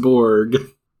Ransborg.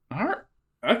 Alright.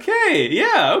 Okay,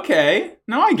 yeah, okay.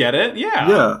 No, I get it, yeah.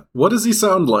 Yeah. What does he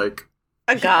sound like?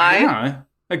 A guy. Yeah,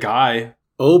 a guy.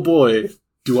 Oh boy,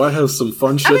 do I have some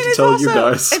fun shit to tell you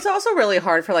guys. It's also really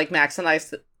hard for like Max and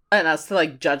us to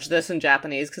like judge this in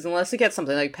Japanese, because unless you get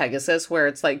something like Pegasus where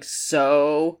it's like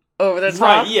so over the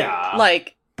top, Right, yeah.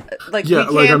 like Yeah,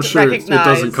 we like I'm can't sure it recognize,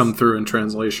 doesn't come through in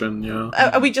translation,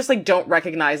 yeah. we just like don't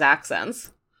recognize accents.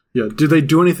 Yeah, do they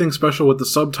do anything special with the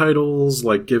subtitles?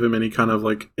 Like, give him any kind of,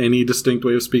 like, any distinct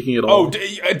way of speaking at all?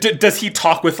 Oh, does he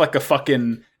talk with like a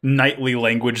fucking knightly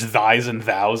language, thys and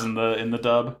thous in the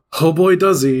dub? Oh boy,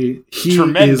 does he. He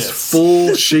Tremendous. is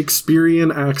full Shakespearean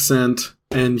accent,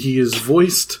 and he is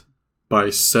voiced by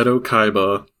Seto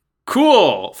Kaiba.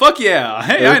 Cool. Fuck yeah.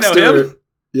 Hey, I Eric know Stewart. him.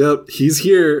 Yep, he's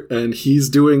here, and he's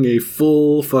doing a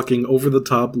full fucking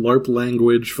over-the-top LARP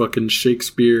language fucking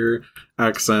Shakespeare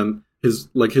accent.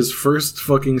 His first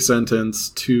fucking sentence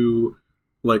to,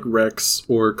 like, Rex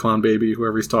or Clown Baby,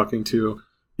 whoever he's talking to,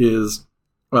 is,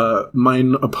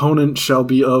 mine opponent shall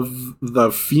be of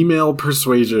the female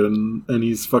persuasion, and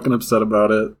he's fucking upset about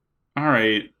it. All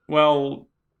right. Well,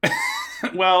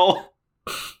 well,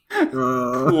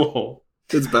 cool.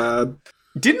 It's bad.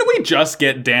 Didn't we just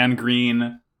get Dan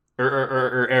Green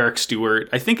or Eric Stewart?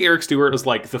 I think Eric Stewart was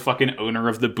like the fucking owner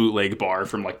of the bootleg bar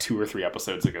from like 2 or 3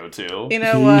 episodes ago too. You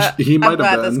know what? He might I'm have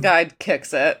glad been. this guy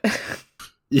kicks it.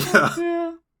 Yeah,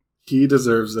 Yeah. he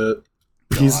deserves it.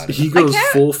 God. He goes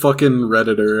can't- full fucking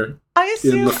Redditor I in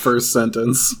assume the first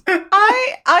sentence.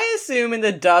 I assume in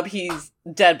the dub he's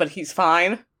dead, but he's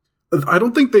fine. I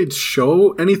don't think they'd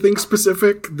show anything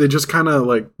specific. They just kind of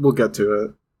like, we'll get to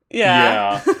it.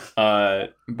 Yeah.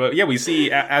 But yeah, we see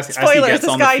as he Spoilers: gets this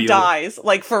on guy the field. dies,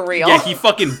 like for real. Yeah, he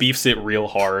fucking beefs it real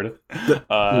hard.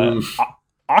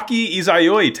 Aki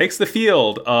Izayoi takes the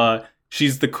field.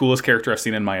 She's the coolest character I've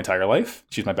seen in my entire life.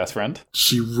 She's my best friend.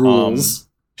 She rules.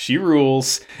 She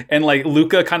rules. And like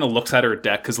Luca kind of looks at her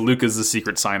deck because Luca's the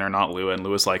secret signer, not Lua. And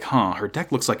Lua's like, her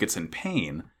deck looks like it's in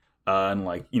pain. And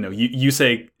like,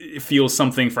 Yusei feels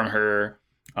something from her.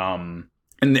 And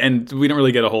we don't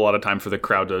really get a whole lot of time for the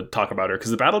crowd to talk about her because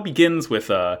the battle begins with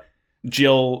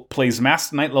Jill plays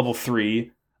Masked Knight level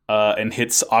 3 and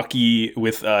hits Aki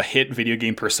with a hit video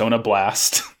game Persona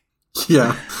Blast.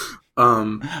 Yeah.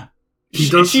 She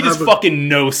just fucking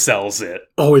no-sells it.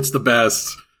 Oh, it's the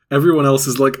best. Everyone else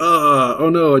is like, oh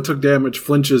no, I took damage,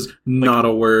 flinches, not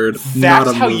a word, not a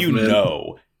That's how movement. you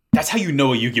know. That's how you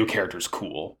know a Yu-Gi-Oh character's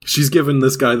cool. She's giving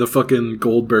this guy the fucking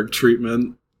Goldberg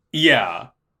treatment. Yeah.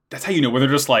 That's how you know, where they're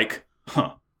just like,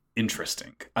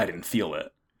 interesting. I didn't feel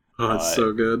it. Oh, it's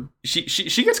so good.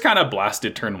 She gets kind of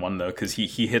blasted turn 1, though, because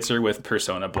he hits her with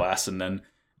Persona Blast and then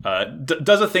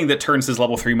does a thing that turns his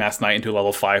level 3 Masked Knight into a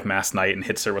level 5 Masked Knight and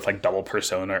hits her with, like, double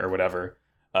Persona or whatever.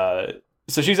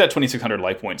 So she's at 2,600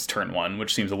 life points turn 1,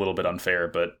 which seems a little bit unfair,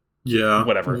 but yeah,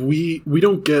 whatever. We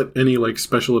don't get any, like,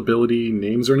 special ability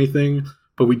names or anything,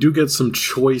 but we do get some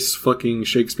choice fucking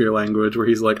Shakespeare language where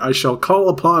he's like, I shall call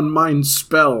upon mine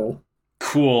spell.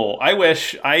 Cool. I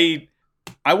wish I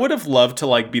would have loved to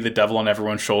like be the devil on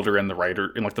everyone's shoulder in the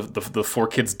writer in like the 4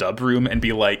 kids dub room and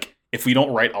be like, if we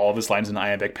don't write all of his lines in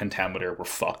iambic pentameter, we're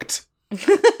fucked.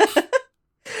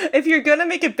 If you're gonna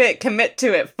make a bit, commit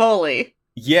to it fully.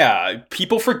 Yeah,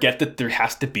 people forget that there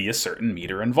has to be a certain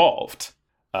meter involved.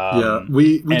 Yeah,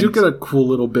 we do get a cool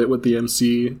little bit with the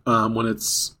MC when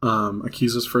it's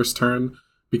Akiza's first turn,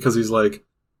 because he's like,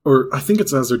 or I think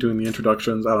it's as they're doing the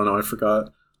introductions, I don't know, I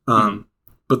forgot.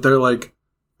 But they're like,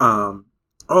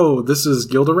 oh, this is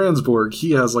Gilda Ransborg.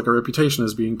 He has like a reputation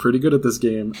as being pretty good at this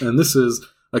game. And this is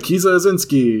Akiza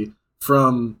Azinski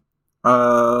from,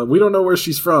 we don't know where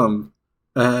she's from.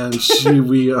 And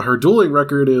her dueling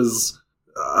record is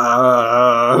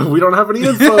We don't have any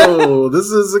info. This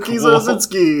is Akiza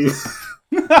Ozinski.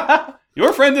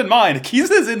 Your friend and mine,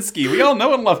 Akiza Ozinski. We all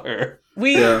know and love her.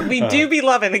 We do be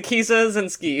loving Akiza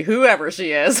Ozinski, whoever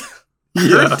she is.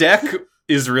 Her deck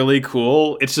is really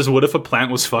cool. It's just, what if a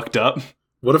plant was fucked up?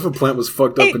 What if a plant was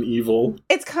fucked up and evil?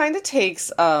 It kind of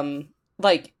takes,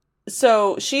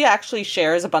 so she actually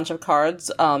shares a bunch of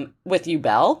cards with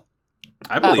Yubel.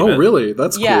 I believe it. Oh, really?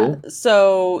 That's Yeah, cool.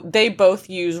 so they both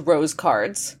use rose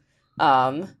cards.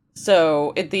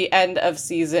 So at the end of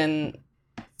season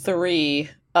 3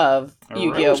 of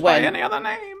Yu-Gi-Oh, by any other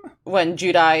name. when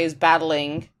Judai is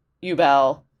battling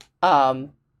Yubel,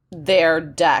 their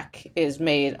deck is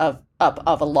made up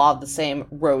of a lot of the same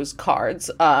rose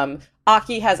cards.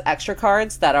 Aki has extra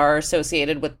cards that are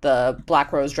associated with the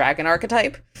Black Rose Dragon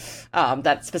archetype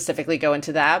that specifically go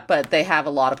into that, but they have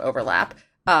a lot of overlap.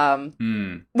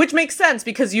 Which makes sense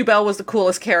because Yubel was the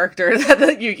coolest character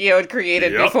that Yu-Gi-Oh had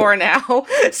created before now.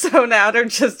 So now they're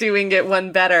just doing it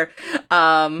one better.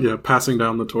 Passing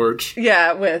down the torch.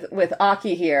 Yeah, with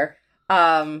Aki here.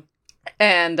 Her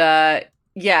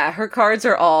cards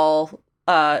are all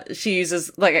she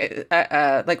uses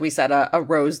like we said a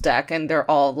rose deck, and they're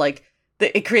all like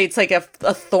it creates like a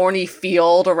thorny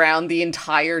field around the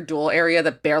entire duel area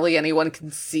that barely anyone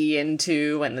can see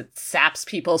into, and it saps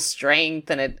people's strength,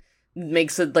 and it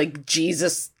makes it like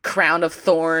Jesus crown of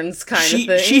thorns kind of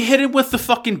thing. She hit it with the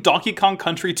fucking Donkey Kong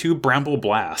Country 2 Bramble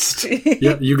Blast.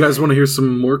 Yeah, you guys want to hear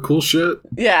some more cool shit?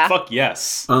 Yeah. Fuck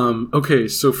yes. Okay,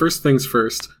 so first things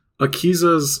first.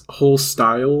 Akiza's whole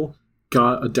style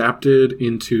got adapted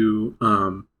into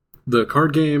the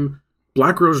card game.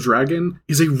 Black Rose Dragon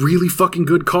is a really fucking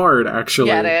good card, actually.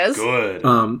 Yeah, it is. Good.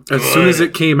 As soon as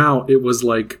it came out, it was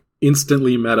like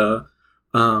instantly meta.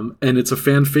 And it's a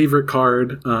fan favorite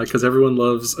card because everyone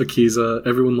loves Akiza.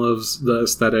 Everyone loves the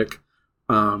aesthetic.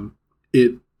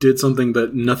 It did something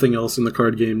that nothing else in the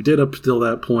card game did up till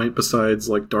that point, besides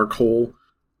like Dark Hole,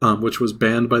 which was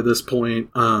banned by this point.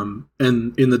 And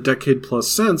in the decade plus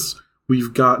since,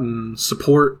 we've gotten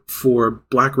support for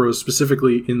Black Rose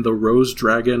specifically in the Rose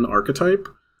Dragon archetype.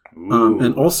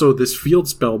 And also this field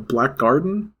spell, Black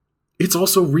Garden. It's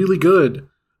also really good.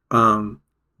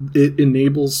 It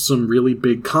enables some really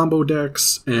big combo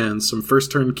decks and some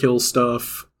first turn kill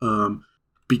stuff.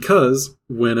 Because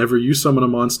whenever you summon a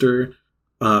monster,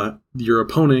 your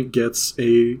opponent gets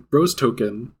a Rose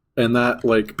token. And that,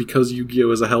 like, because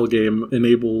Yu-Gi-Oh! Is a hell game,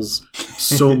 enables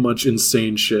so much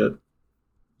insane shit.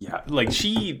 Yeah, like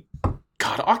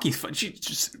Aki's fun. She's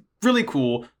just really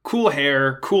cool. Cool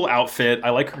hair, cool outfit. I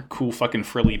like her cool fucking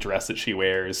frilly dress that she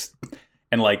wears.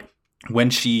 And like when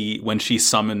she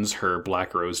summons her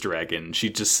Black Rose Dragon,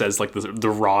 she just says like the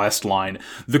rawest line: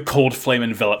 "The cold flame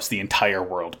envelops the entire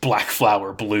world. Black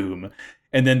flower bloom."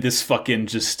 And then this fucking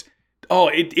just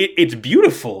it's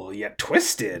beautiful yet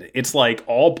twisted. It's like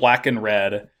all black and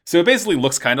red. So it basically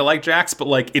looks kind of like Jax, but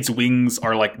like its wings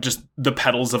are like just the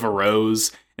petals of a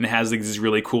rose, and it has like these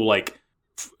really cool like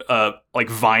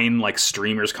vine like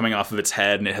streamers coming off of its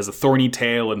head, and it has a thorny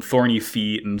tail and thorny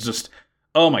feet, and just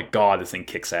oh my god, this thing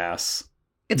kicks ass.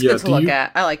 It's good to look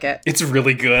at. I like it. It's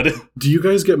really good. Do you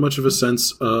guys get much of a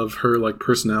sense of her like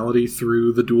personality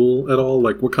through the duel at all?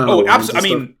 Like what kind of? Oh,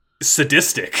 absolutely. I mean,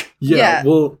 sadistic. Yeah.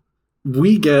 Well,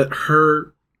 we get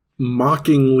her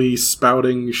mockingly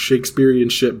spouting Shakespearean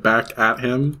shit back at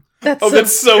him.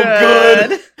 That's so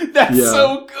good. That's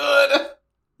so good.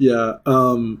 Yeah.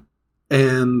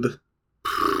 And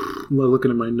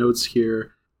looking at my notes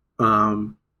here,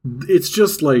 it's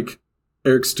just like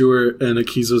Eric Stewart and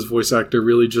Akiza's voice actor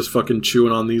really just fucking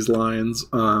chewing on these lines.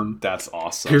 That's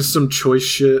awesome. Here's some choice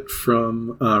shit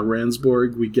from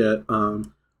Ransborg. We get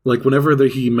like whenever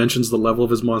he mentions the level of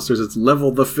his monsters, it's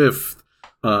level the 5th.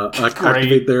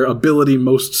 Activate their ability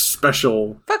most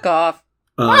special. Fuck off.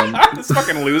 This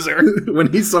fucking loser.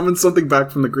 When he summons something back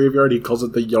from the graveyard, he calls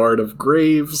it the Yard of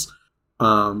Graves.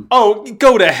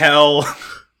 Go to hell.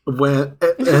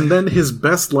 And then his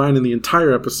best line in the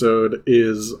entire episode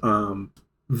is,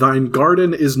 "Thine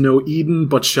garden is no Eden,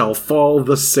 but shall fall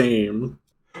the same."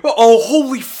 Oh,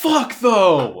 holy fuck,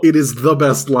 though! It is the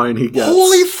best line he gets.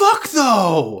 Holy fuck,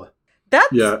 though!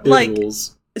 That's like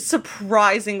rules.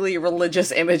 Surprisingly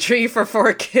religious imagery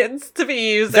for kids to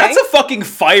be using. That's a fucking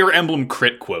Fire Emblem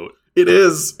crit quote. It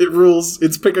is. It rules.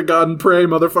 It's pick a god and pray,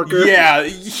 motherfucker. Yeah,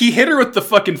 he hit her with the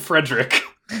fucking Frederick.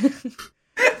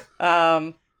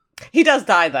 He does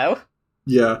die, though.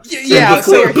 Yeah. Yeah,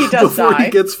 clear, he does before die.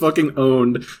 He gets fucking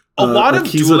owned. A lot of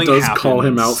Akiza dueling does happens. Call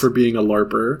him out for being a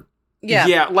LARPer.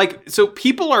 Yeah. like, so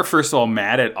people are first of all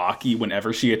mad at Aki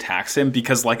whenever she attacks him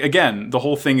because, like, again, the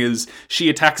whole thing is she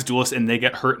attacks duelists and they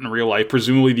get hurt in real life,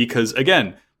 presumably because,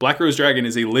 again, Black Rose Dragon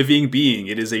is a living being.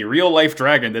 It is a real-life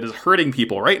dragon that is hurting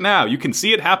people right now. You can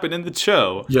see it happen in the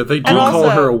show. Yeah, they do call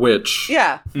her a witch.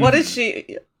 Yeah. What is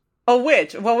she? A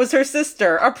witch. What was her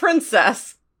sister? A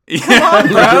princess. Yeah. Come on,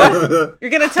 bro. You're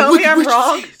gonna tell me I'm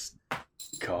wrong?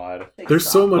 God. There's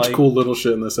so much Like- cool little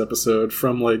shit in this episode,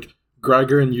 from, like,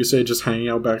 Greiger and Yusei just hanging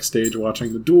out backstage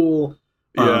watching the duel.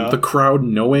 Yeah. The crowd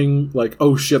knowing, like,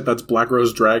 oh shit, that's Black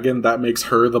Rose Dragon. That makes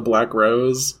her the Black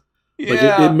Rose. Like,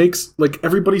 it makes, like,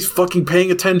 everybody's fucking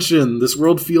paying attention. This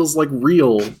world feels, like,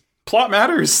 real. Plot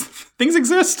matters. Things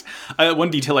exist. One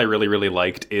detail I really, really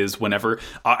liked is whenever,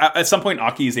 at some point,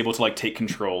 Aki is able to, like, take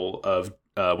control of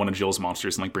one of Jill's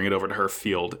monsters and, like, bring it over to her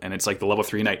field. And it's, like, the level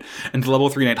 3 knight. And the level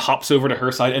 3 knight hops over to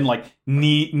her side and, like,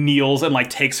 kneels and, like,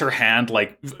 takes her hand,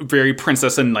 like, very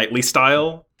Princess and Knightly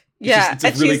style. Yeah, It's a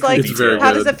and really she's cool like, It's very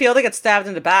how good. does it feel to get stabbed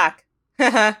in the back?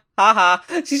 Haha.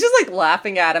 She's just like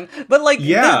laughing at him. But like,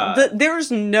 Yeah.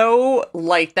 there's no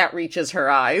light that reaches her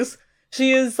eyes.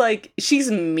 She is like, she's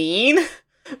mean,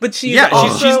 but she's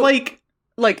also she's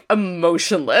like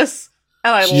emotionless.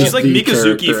 And I She's she's like the Mikazuki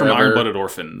character from ever. Iron Blooded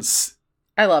Orphans.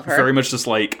 I love her. Very much just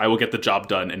like, I will get the job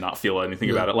done and not feel anything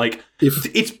Yeah. about it. Like, If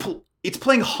it's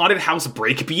playing Haunted House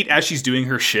Breakbeat as she's doing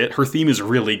her shit. Her theme is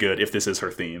really good if this is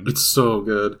her theme. It's so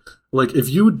good. Like, if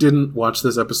you didn't watch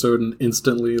this episode and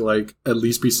instantly, like, at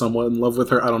least be somewhat in love with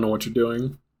her, I don't know what you're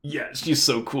doing. Yeah, she's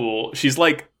so cool. She's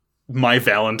like my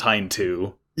Valentine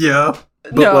too. Yeah.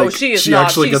 But, no, like, she is she not.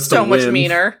 actually She's gets to so much win.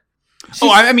 meaner.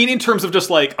 Oh, I mean, in terms of just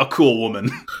like a cool woman.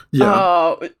 Yeah.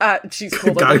 Oh, she's A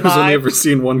cooler guy than who's only mine. ever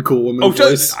seen one cool woman Oh,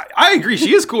 voice. I agree.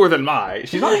 She is cooler than Mai.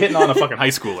 She's not hitting on a fucking high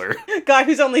schooler. Guy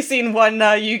who's only seen one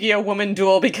Yu-Gi-Oh! Woman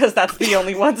duel because that's the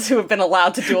only ones who have been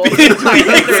allowed to duel in the entire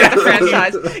history of the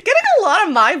franchise. Getting a lot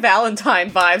of My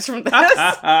Valentine vibes from this.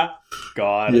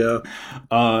 God. Yeah.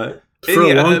 Uh, For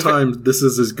yeah, a long time, this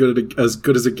is as good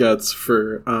as it gets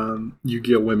for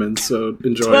Yu-Gi-Oh! Women, so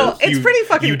enjoy Well, it. it's You- pretty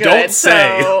fucking you good. don't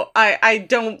say. So I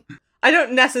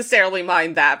don't necessarily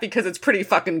mind that because it's pretty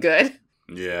fucking good.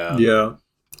 Yeah. Yeah.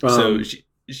 So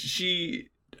she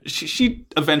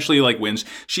eventually like wins.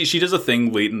 She does a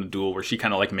thing late in the duel where she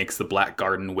kind of like makes the Black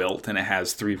Garden wilt and it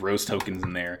has 3 rose tokens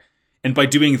in there. And by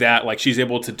doing that, like she's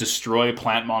able to destroy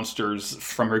plant monsters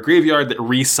from her graveyard that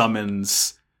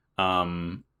resummons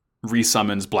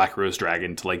Black Rose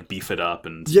Dragon to like beef it up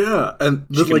and Yeah, and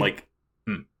she can like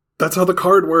that's how the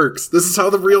card works. This is how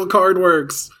the real card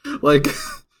works. Like,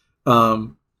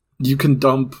 you can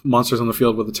dump monsters on the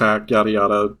field with attack, yada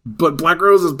yada. But Black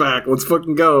Rose is back. Let's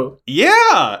fucking go.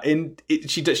 yeah, and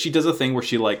she does a thing where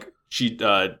she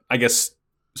I guess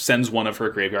sends one of her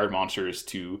graveyard monsters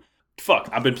to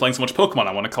I've been playing so much Pokemon.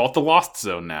 I want to call it the Lost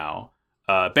Zone now.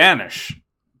 Banish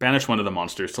one of the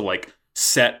monsters to like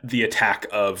set the attack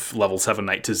of level 7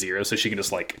 Knight to 0, so she can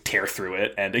just like tear through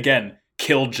it and again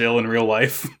kill Jill in real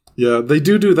life. Yeah, they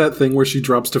do that thing where she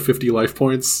drops to 50 life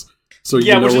points, so you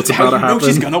Yeah, know which what's is how about you to know happen.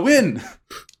 she's gonna win.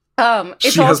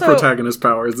 It's She has also protagonist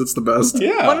powers. It's the best.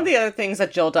 Yeah. one of the other things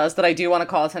that Jill does that I do want to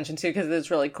call attention to because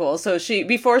it's really cool. So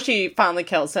before she finally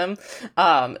kills him,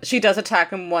 she does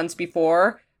attack him once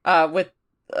before with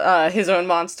his own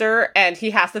monster, and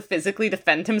he has to physically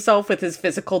defend himself with his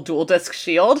physical dual disc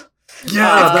shield.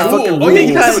 Yeah, that Cool. fucking Oh, yeah,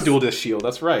 you rules. have a dual disc shield.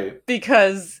 That's right.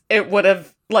 Because it would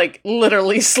have, like,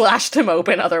 literally slashed him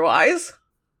open otherwise.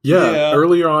 Yeah,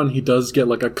 earlier on he does get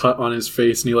like a cut on his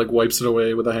face and he like wipes it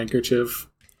away with a handkerchief.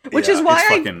 Which Yeah, is why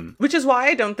it's which is why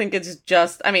I don't think it's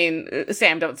just, I mean,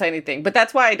 Sam, don't say anything, but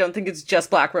that's why I don't think it's just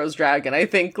Black Rose Dragon. I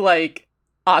think, like,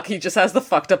 Aki just has the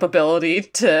fucked up ability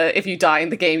to, if you die in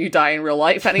the game, you die in real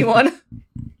life, anyone.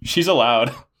 She's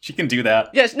allowed. She can do that.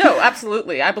 Yes, no,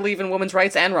 absolutely. I believe in women's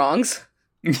rights and wrongs.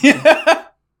 Yeah.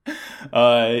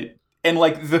 And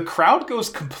like the crowd goes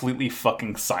completely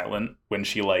fucking silent when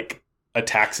she like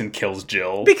attacks and kills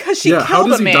Jill. Because she Yeah, how killed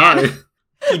does a he man. die?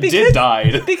 He did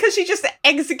died. Because she just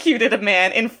executed a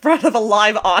man in front of a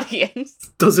live audience.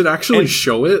 Does it actually And-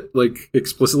 show it like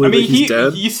explicitly I mean, that he's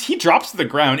dead? he drops to the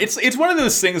ground. It's one of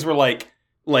those things where like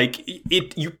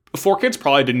 4Kids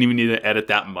probably didn't even need to edit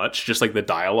that much, just like the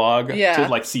dialogue Yeah. to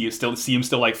like see him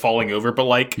still like falling over. But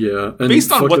like Yeah, and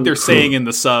based on what fucking- they're saying in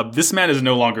the sub, this man is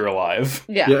no longer alive.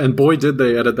 Yeah. Yeah, and boy did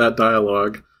they edit that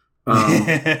dialogue.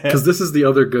 Because this is the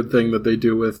other good thing that they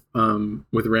do with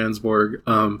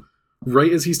Ransborg.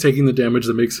 Right as he's taking the damage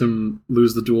that makes him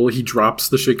lose the duel, he drops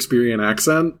the Shakespearean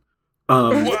accent.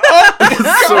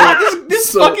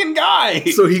 This fucking guy.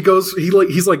 So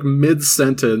he's like mid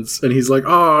sentence, and he's like,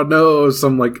 "Oh no,"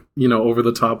 some like over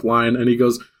the top line, and he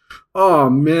goes, "Oh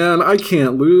man, I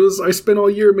can't lose. I spent all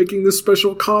year making this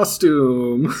special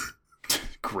costume."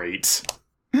 Great.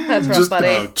 That's rough,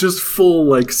 buddy. Just full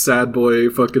like sad boy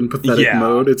fucking pathetic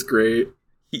mode. It's great.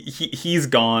 He's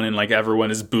gone, and like everyone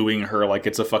is booing her like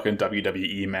it's a fucking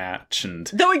WWE match. And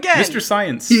though again, Mr.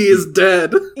 Science, he is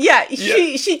dead. Yeah,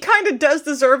 she kind of does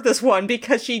deserve this one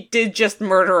because she did just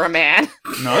murder a man.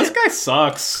 No, this guy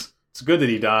sucks. It's good that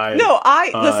he died. No,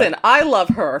 listen. I love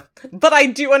her, but I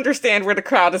do understand where the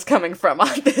crowd is coming from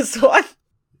on this one.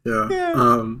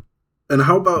 Yeah. And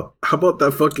how about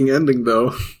that fucking ending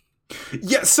though?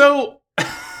 Yeah. So,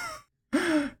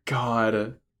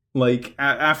 God. Like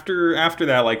after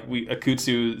that, like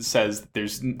Akutsu says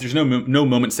there's no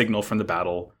moment signal from the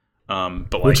battle,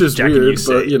 but like which is Jack weird, and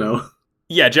Yusei, but you know,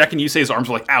 yeah, Jack and Yusei's arms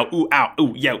are like ow, ooh, ow,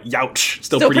 ooh, youch,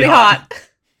 still pretty hot.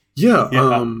 Yeah,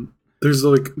 there's a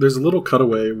little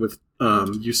cutaway with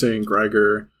Yusei and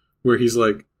Greiger where he's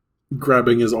like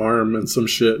grabbing his arm and some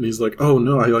shit, and he's like, oh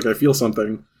no, I feel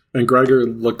something, and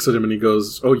Greiger looks at him and he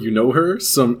goes, oh, you know her?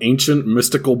 Some ancient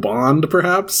mystical bond,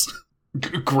 perhaps?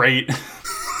 Great.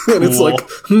 And it's like,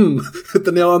 hit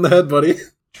the nail on the head, buddy.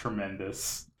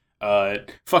 Tremendous.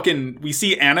 We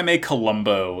see Anime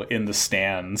Columbo in the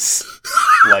stands.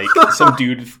 Like, some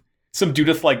dude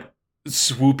with, like,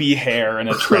 swoopy hair and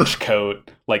a trench coat.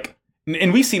 Like,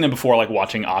 and we've seen him before, like,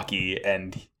 watching Aki,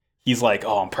 and he's like,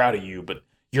 oh, I'm proud of you, but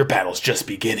your battle's just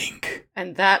beginning.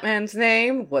 And that man's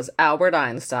name was Albert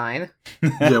Einstein.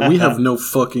 Yeah, we have no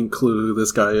fucking clue who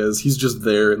this guy is. He's just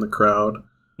there in the crowd.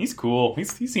 He's cool. He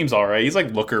seems alright. He's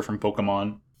like Looker from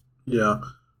Pokemon. Yeah.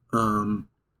 And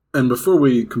before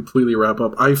we completely wrap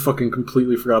up, I fucking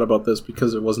completely forgot about this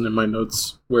because it wasn't in my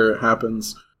notes where it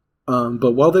happens.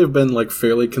 But while they've been like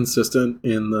fairly consistent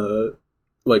in the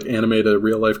like anime to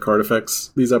real life card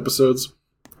effects these episodes,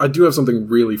 I do have something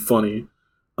really funny.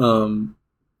 So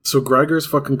Greiger's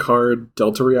fucking card,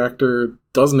 Delta Reactor,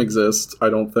 doesn't exist, I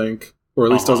don't think. Or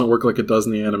at least doesn't work like it does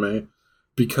in the anime.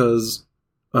 Because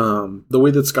the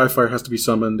way that Skyfire has to be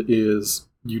summoned is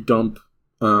you dump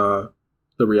the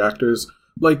reactors,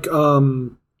 like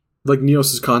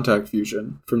Neos' Contact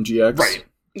Fusion from GX. Right.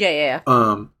 Yeah.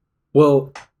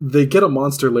 Well, they get a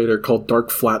monster later called Dark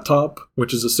Flat Top,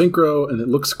 which is a synchro, and it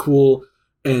looks cool.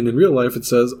 And in real life, it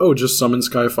says, "Oh, just summon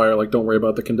Skyfire. Like, don't worry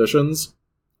about the conditions."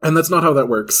 And that's not how that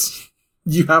works.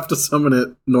 You have to summon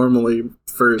it normally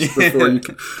first before you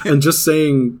can. And just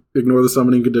saying ignore the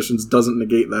summoning conditions doesn't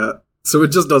negate that. So it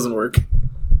just doesn't work.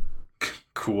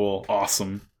 Cool.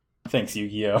 Awesome. Thanks,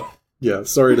 Yu-Gi-Oh! Yeah,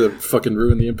 sorry to fucking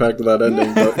ruin the impact of that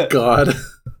ending, but God.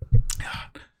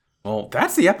 Well,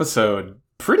 that's the episode.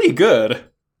 Pretty good.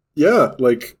 Yeah,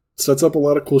 like, sets up a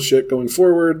lot of cool shit going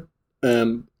forward,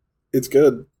 and it's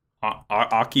good.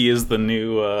 Aki is the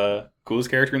new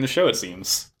coolest character in the show, it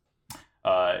seems.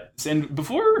 And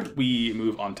before we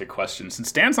move on to questions,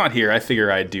 since Dan's not here, I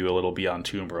figure I'd do a little Beyond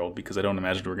Toon World, because I don't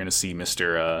imagine we're going to see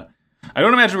Mr.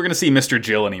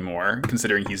 Jill anymore,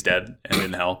 considering he's dead and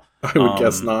in hell. I would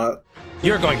guess not.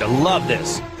 You're going to love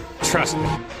this. Trust me.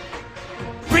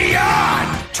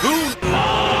 Beyond Toon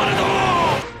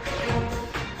World!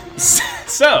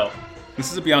 So,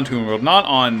 this is a Beyond Toon World, not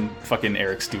on fucking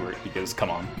Eric Stewart, because come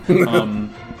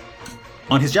on.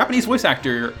 On his Japanese voice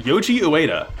actor, Yoji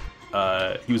Ueda.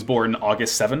 He was born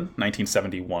August 7,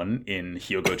 1971 in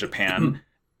Hyogo, Japan.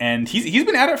 And he's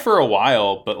been at it for a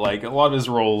while, but like a lot of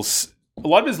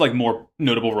his like more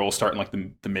notable roles start in like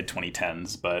the mid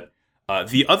 2010s. But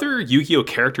the other Yu-Gi-Oh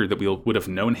character that we would have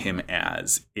known him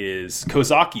as is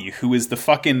Kozaki, who is the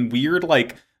fucking weird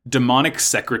like demonic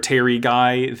secretary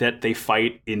guy that they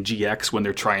fight in GX when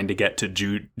they're trying to get to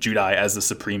Judai as the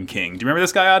Supreme King. Do you remember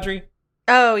this guy, Audrey?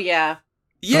 Oh yeah.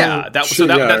 Yeah, that's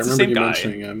the same guy.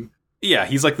 Him. Yeah,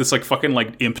 he's like this like fucking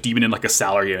like imp demon in like a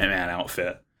salaryman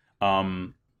outfit.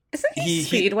 Isn't he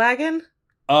Speedwagon?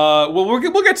 Well,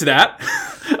 we'll get to that.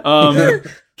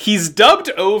 He's dubbed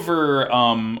over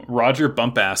Roger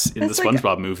Bumpass in the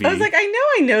SpongeBob movie. I was like,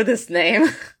 I know this name.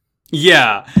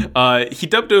 Yeah, he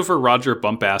dubbed over Roger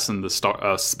Bumpass in the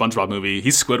SpongeBob movie.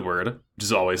 He's Squidward, which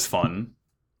is always fun.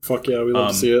 Fuck yeah, we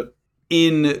love to see it.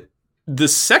 In the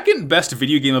second best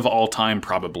video game of all time,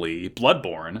 probably,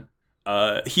 Bloodborne,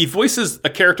 he voices a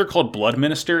character called Blood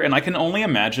Minister, and I can only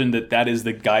imagine that is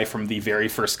the guy from the very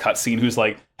first cutscene who's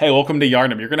like, hey, welcome to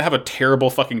Yharnam. You're going to have a terrible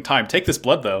fucking time. Take this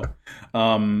blood, though.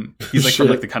 He's like from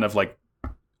like the kind of like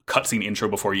cutscene intro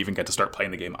before you even get to start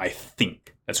playing the game. I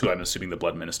think that's who I'm assuming the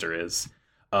Blood Minister is.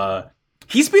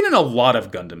 He's been in a lot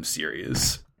of Gundam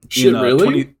series. Shit,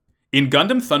 really? In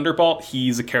Gundam Thunderbolt,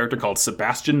 he's a character called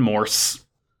Sebastian Morse.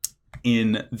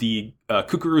 in the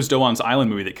Kukuru's Doan's Island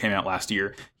movie that came out last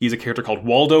year, he's a character called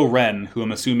Waldo Ren, who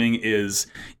I'm assuming is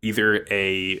either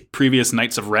a previous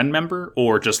Knights of Ren member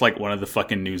or just like one of the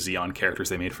fucking new Xeon characters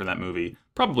they made for that movie.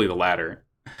 Probably the latter.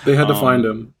 They had to find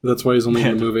him. That's why he's only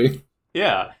in the movie.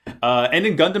 Yeah. And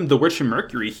in Gundam The Witch of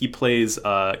Mercury, he plays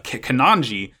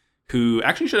Kananji, who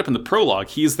actually showed up in the prologue.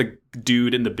 He's the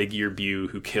dude in the Big Ear Bu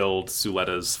who killed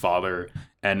Suleta's father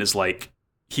and is like,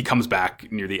 he comes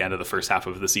back near the end of the first half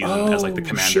of the season as like the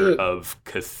commander of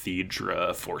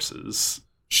Cathedra forces.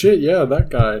 Shit, yeah, that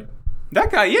guy.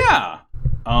 That guy, yeah.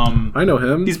 I know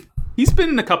him. He's been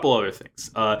in a couple other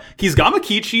things. He's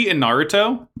Gamakichi in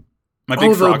Naruto. My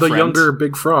big frog the friend. younger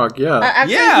big frog, yeah.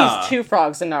 Actually, Yeah. he's two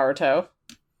frogs in Naruto.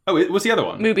 Oh, what's the other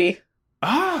one? Mubi.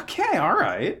 Ah, okay, all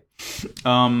right.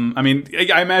 I mean,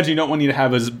 I imagine you don't want to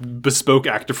have a bespoke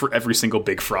actor for every single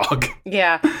big frog.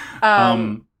 Yeah.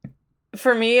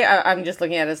 For me, I'm just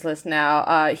looking at his list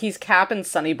now. He's Cap and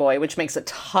Sunny Boy, which makes a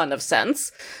ton of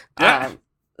sense. Yeah.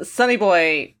 Sunny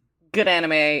Boy, good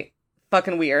anime,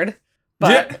 fucking weird,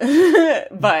 but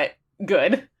but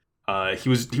good. He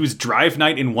was Drive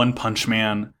Knight in One Punch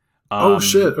Man. Oh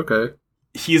shit, okay.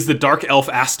 He is the Dark Elf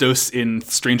Astos in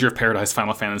Stranger of Paradise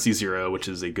Final Fantasy Zero, which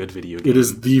is a good video game. It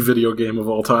is the video game of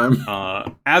all time.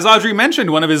 As Audrey mentioned,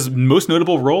 one of his most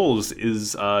notable roles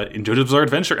is in JoJo's Bizarre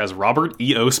Adventure as Robert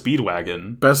E.O.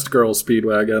 Speedwagon. Best girl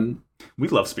Speedwagon. We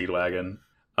love Speedwagon.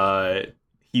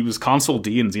 He was Console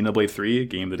D in Xenoblade 3, a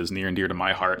game that is near and dear to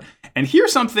my heart. And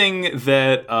here's something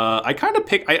that I kind of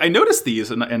picked. I noticed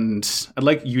these, and I'd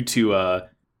like you to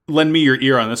lend me your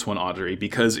ear on this one, Audrey,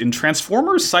 because in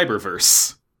Transformers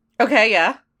Cyberverse, Okay,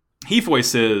 yeah. he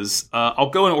voices, I'll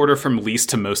go in order from least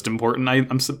to most important.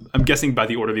 I'm guessing by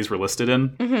the order these were listed in.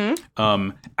 Mm-hmm.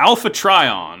 Alpha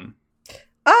Trion.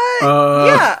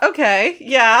 Yeah, okay,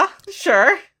 yeah,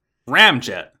 sure.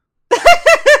 Ramjet.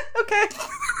 Okay.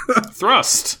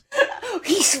 Thrust.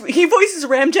 He voices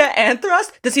Ramjet and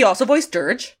Thrust? Does he also voice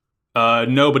Dirge?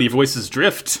 No, but he voices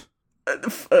Drift.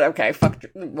 Okay, fuck.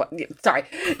 Sorry.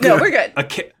 No, we're good.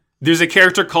 There's a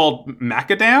character called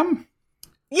Macadam.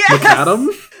 Yes!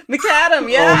 McAdam,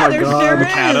 yeah, Oh my there God. sure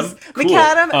McAdam. is. Cool.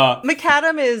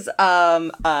 McAdam is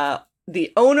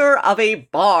the owner of a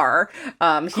bar.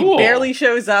 He Cool. barely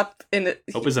shows up in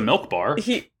Hope is a milk bar.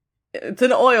 It's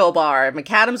an oil bar,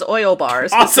 McAdam's Oil Bar,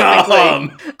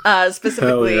 Awesome!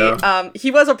 specifically. Hell yeah.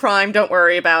 He was a Prime, don't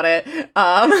worry about it.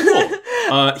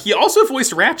 Cool. He also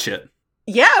voiced Ratchet.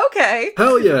 Yeah, okay.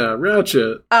 Hell yeah,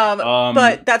 Ratchet.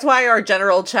 But that's why our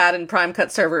general chat and Prime Cut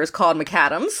server is called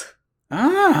McAdams.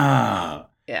 Ah.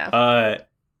 Yeah.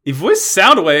 He voiced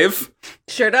Soundwave.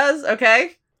 Sure does,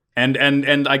 okay. And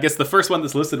I guess the first one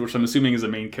that's listed, which I'm assuming is a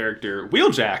main character,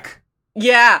 Wheeljack.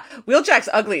 Yeah, Wheeljack's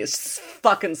ugly as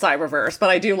fucking Cyberverse, but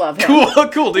I do love him.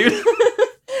 Cool, dude.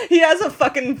 He has a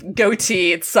fucking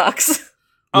goatee, it sucks.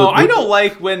 Oh, I don't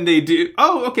like when they do.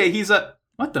 Oh, okay, he's a.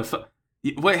 What the fuck?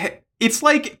 It's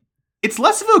like. It's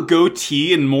less of a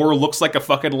goatee and more looks like a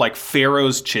fucking, like,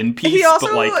 pharaoh's chin piece, He also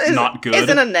but, like, not good.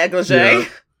 isn't a negligee. Yeah.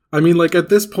 I mean, like, at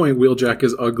this point, Wheeljack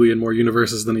is ugly in more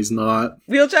universes than he's not.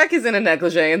 Wheeljack is in a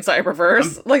negligee in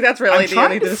Cyberverse. That's really the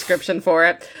only description for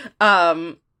it.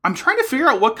 I'm trying to figure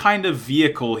out what kind of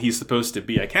vehicle he's supposed to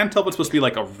be. I can't tell if it's supposed to be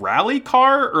like a rally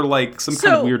car or like some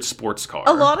kind of weird sports car.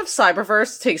 A lot of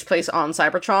Cyberverse takes place on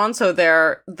Cybertron, so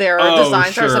their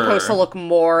designs are supposed to look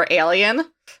more alien.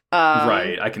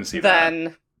 Right, I can see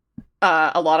than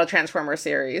a lot of Transformer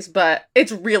series, but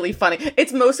it's really funny.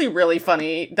 It's mostly really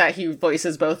funny that he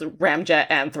voices both Ramjet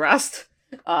and Thrust,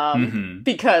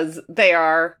 because they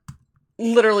are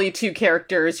literally two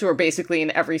characters who are basically in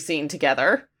every scene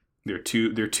together. They're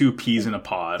two peas in a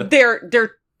pod.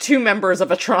 They're two members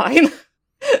of a trine.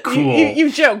 Cool.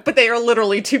 You joke, but they are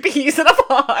literally two peas in a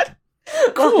pod.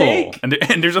 Cool. Like,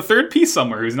 And there's a third piece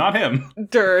somewhere who's not him.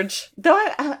 Dirge. Though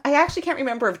I actually can't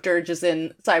remember if Dirge is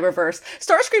in Cyberverse.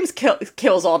 Starscream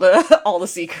kills all the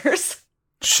Seekers.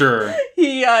 Sure.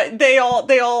 They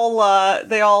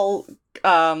all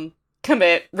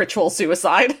commit ritual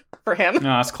suicide for him.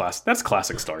 No, that's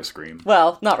classic Starscream.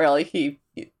 Well, not really. He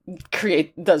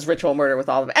does ritual murder with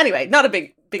all of them. Anyway, not a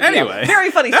big Anyway, deal.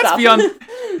 Very funny that's stuff.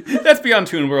 That's Beyond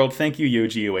Toon World. Thank you,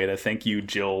 Yoji Ueda. Thank you,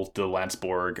 Jill de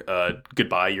Landsborg.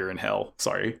 Goodbye, you're in hell.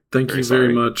 Sorry. Thank you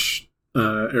very much,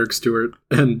 Eric Stewart,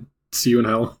 and see you in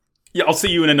hell. Yeah, I'll see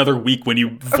you in another week when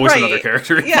you voice another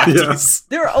character. Yeah. Yes.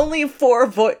 There are only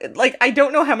 4 I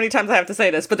don't know how many times I have to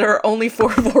say this, but there are only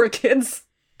 4 kids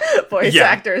voice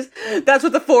actors. That's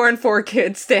what the 4 and 4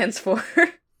 kids stands for.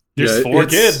 There's 4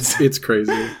 kids. It's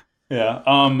crazy. Yeah.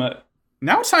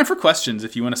 Now it's time for questions.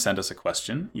 If you want to send us a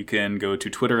question, you can go to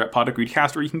Twitter at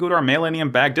PodAgreedCast, or you can go to our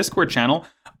Millennium Bag Discord channel.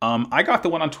 I got the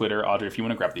one on Twitter. Audrey, if you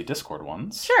want to grab the Discord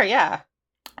ones. Sure, yeah.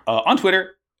 On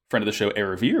Twitter, friend of the show, A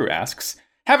Reviewer asks,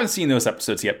 haven't seen those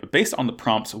episodes yet, but based on the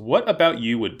prompts, what about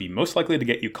you would be most likely to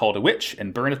get you called a witch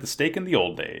and burned at the stake in the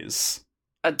old days?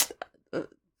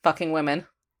 Fucking women.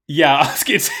 Yeah,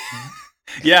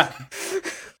 yeah.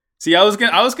 See, I was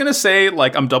gonna say,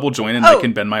 like, I'm double jointed and I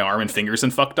can bend my arm and fingers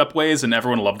in fucked up ways, and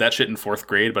everyone loved that shit in 4th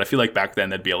grade, but I feel like back then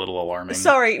that'd be a little alarming.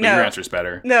 Sorry, but no. Your answer's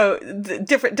better. No,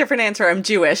 different answer. I'm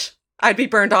Jewish. I'd be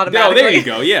burned automatically. Oh, there you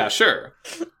go. Yeah, sure.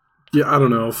 Yeah, I don't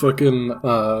know. Fucking,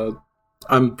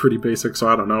 I'm pretty basic, so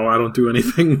I don't know. I don't do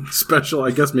anything special.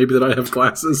 I guess maybe that I have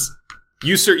glasses.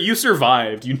 You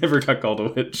survived. You never got called a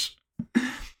witch.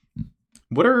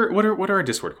 What are our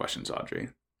Discord questions, Audrey?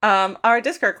 Our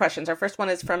Discord questions. Our first one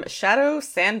is from Shadow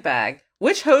Sandbag.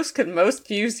 Which host could most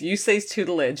use Yusei's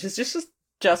tutelage? Is this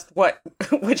just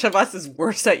which of us is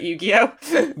worse at Yu-Gi-Oh?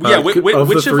 Yeah, of which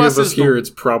the three of us is here, it's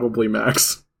probably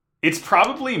Max. It's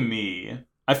probably me.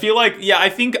 I feel like, I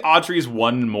think Audrey's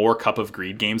won more Cup of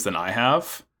Greed games than I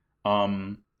have.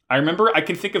 I remember, I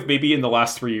can think of maybe in the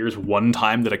last 3 years, one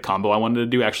time that a combo I wanted to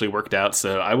do actually worked out.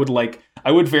 So I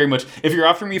would very much, if you're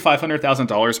offering me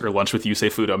 $500,000 or lunch with Yusei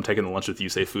Fudo, I'm taking the lunch with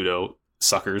Yusei Fudo,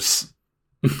 suckers.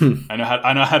 I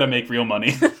know how to make real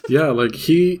money. Yeah, like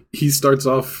he starts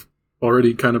off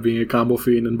already kind of being a combo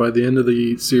fiend, and by the end of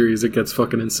the series, it gets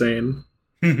fucking insane.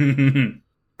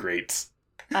 Great.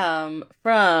 From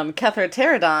Kethra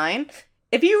Pterodine,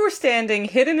 if you were standing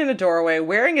hidden in a doorway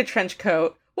wearing a trench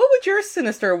coat, what would your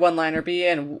sinister one-liner be,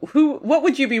 and what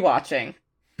would you be watching?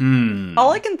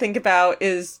 All I can think about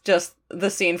is just the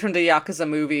scene from the Yakuza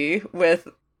movie with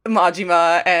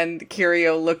Majima and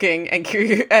Kiryu looking, and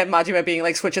Majima being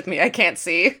like, "Switch with me, I can't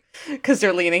see," because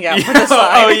they're leaning out from the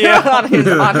side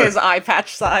on his eye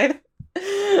patch side.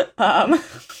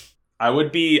 I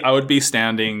would be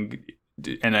standing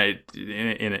in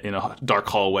a dark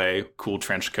hallway, cool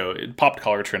trench coat, popped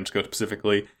collar trench coat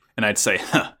specifically, and I'd say,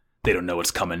 "Huh, they don't know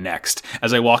what's coming next,"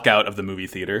 as I walk out of the movie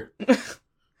theater.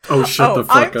 Oh, shut the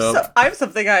fuck up. I have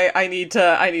something I need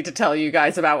to tell you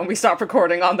guys about when we stop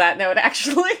recording on that note,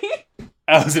 actually.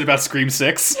 Oh, was it about Scream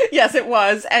 6? Yes, it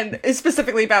was, and it's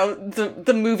specifically about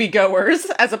the moviegoers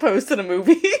as opposed to the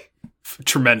movie.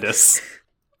 Tremendous.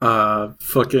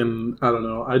 Fucking, I don't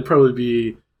know. I'd probably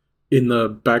be in the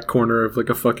back corner of like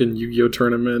a fucking Yu-Gi-Oh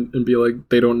tournament and be like,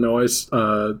 they don't know I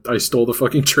stole the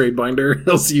fucking trade binder.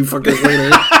 I'll see you fuckers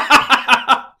later.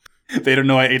 They don't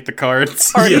know I ate the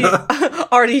cards.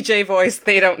 RDJ voice,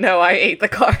 they don't know I ate the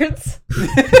cards.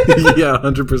 Yeah,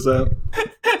 100%.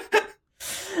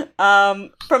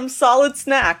 From Solid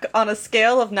Snack, on a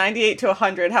scale of 98 to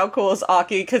 100, how cool is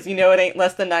Aki? Because you know it ain't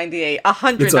less than 98.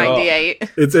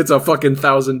 198. It's a fucking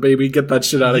 1,000, baby. Get that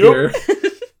shit out of here.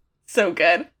 So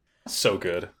good. So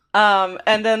good.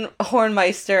 And then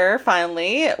Hornmeister,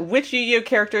 finally. Which Yu-Gi-Oh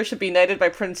character should be knighted by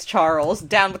Prince Charles?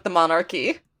 Down with the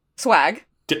monarchy. Swag.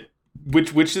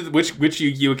 Which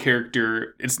Yu-Gi-Oh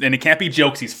character? And it can't be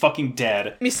jokes. He's fucking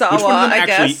dead. Misawa, Which one of them I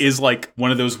actually guess. is like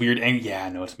one of those weird? Yeah,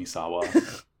 no, it's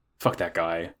Misawa. Fuck that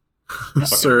guy.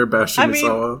 Sir Bastion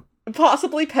Misawa.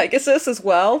 Possibly Pegasus as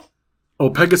well.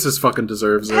 Oh, Pegasus fucking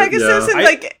deserves it. Pegasus,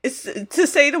 Yeah. and to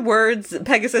say the words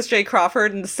Pegasus J.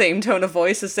 Crawford in the same tone of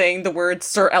voice as saying the words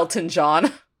Sir Elton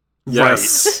John.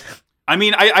 Yes. Right. I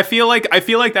mean, I feel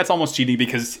like that's almost cheating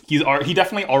because he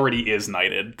definitely already is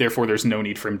knighted. Therefore, there's no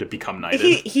need for him to become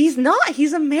knighted. He's not.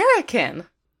 He's American.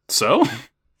 So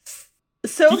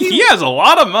He has a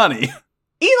lot of money.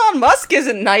 Elon Musk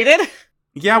isn't knighted.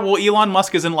 Yeah, well, Elon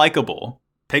Musk isn't likable.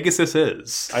 Pegasus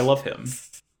is. I love him.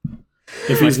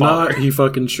 If he's not, he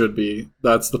fucking should be.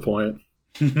 That's the point.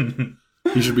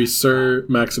 He should be Sir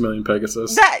Maximilian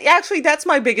Pegasus. That's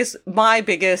my biggest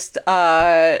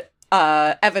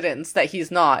evidence that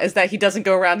he's not, is that he doesn't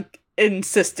go around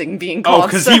insisting being called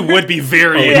because Sir. he would be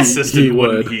very insistent, he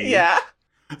wouldn't would. he? Yeah.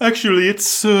 Actually, it's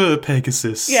Sir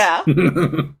Pegasus. Yeah.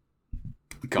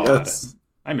 God. Yes.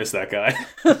 I miss that guy.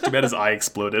 Too bad his eye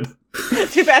exploded.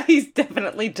 Too bad he's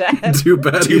definitely dead. Too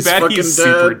bad he's fucking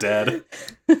super dead.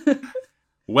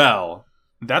 Well,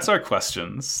 that's our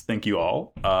questions. Thank you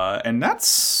all. And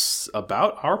that's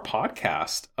about our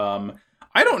podcast.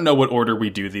 I don't know what order we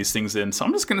do these things in, so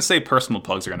I'm just going to say personal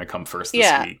plugs are going to come first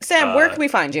this week. Sam, where can we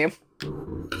find you?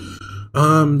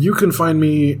 You can find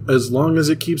me, as long as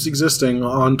it keeps existing,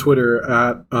 on Twitter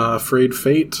at Frayed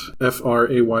Fate,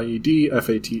 Frayed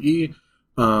Fate.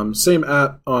 Same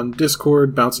on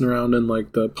Discord, bouncing around in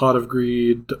like the Pot of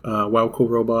Greed, Wow Cool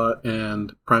Robot,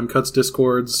 and Prime Cuts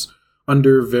Discords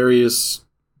under various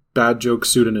bad joke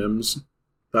pseudonyms.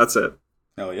 That's it.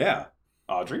 Hell yeah.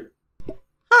 Audrey?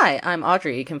 Hi, I'm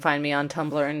Audrey. You can find me on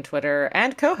Tumblr and Twitter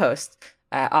and co-host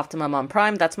at Optimum on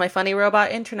Prime. That's my funny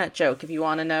robot internet joke. If you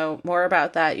want to know more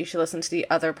about that, you should listen to the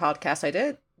other podcast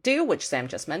I do, which Sam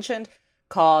just mentioned,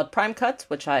 called Prime Cuts,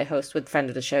 which I host with friend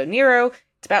of the show, Nero.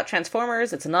 It's about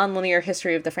Transformers. It's a non-linear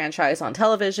history of the franchise on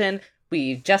television.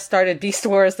 We just started Beast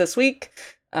Wars this week.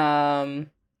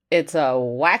 It's a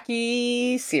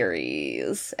wacky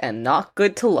series and not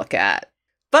good to look at,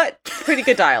 but pretty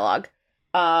good dialogue.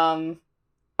 I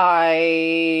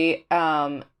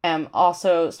am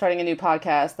also starting a new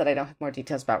podcast that I don't have more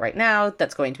details about right now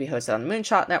that's going to be hosted on the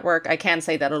Moonshot Network. I can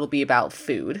say that it'll be about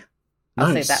food.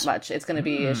 I'll say that much. It's going to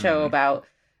be a show about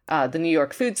the New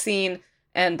York food scene.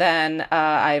 And then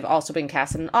I've also been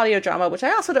cast in an audio drama, which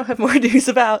I also don't have more news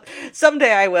about.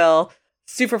 Someday I will.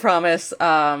 Super promise.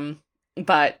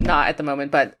 But not at the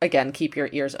moment. But again, keep your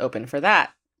ears open for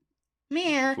that.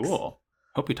 Max. Cool.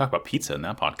 Hope we talk about pizza in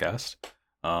that podcast.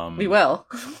 We will.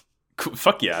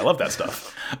 Fuck yeah, I love that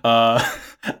stuff.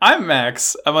 I'm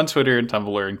Max. I'm on Twitter and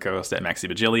Tumblr and co-host at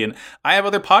MaxyBajillion. I have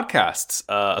other podcasts.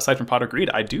 Aside from Pod of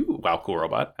Greed, I do Wow Cool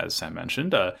Robot, as Sam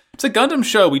mentioned. It's a Gundam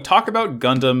show. We talk about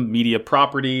Gundam media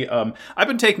property. I've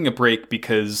been taking a break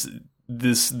because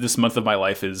this month of my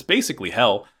life is basically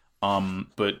hell.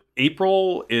 But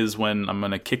April is when I'm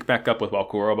going to kick back up with Wow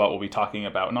Cool Robot. We'll be talking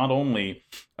about not only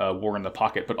War in the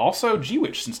Pocket, but also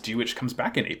G-Witch, since G-Witch comes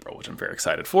back in April, which I'm very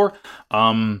excited for.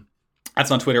 That's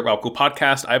on Twitter at Wow Cool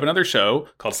Podcast. I have another show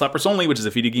called Slappers Only, which is a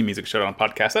video game music show on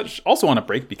podcast. That's also on a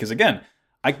break because, again,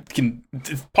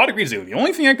 Pod of Greed is the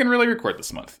only thing I can really record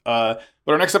this month. But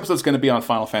our next episode is going to be on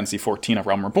Final Fantasy XIV of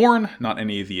Realm Reborn. Not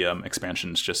any of the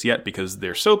expansions just yet because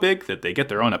they're so big that they get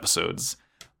their own episodes.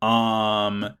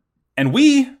 And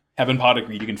we have been Pod of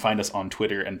Greed. You can find us on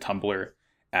Twitter and Tumblr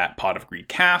at Pod of Greed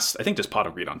Cast. I think just Pod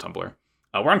of Greed on Tumblr.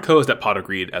 We're on co-host at Pod of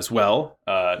Greed as well.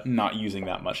 Not using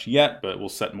that much yet, but we'll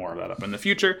set more of that up in the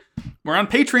future. We're on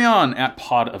Patreon at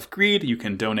Pod of Greed. You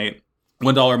can donate.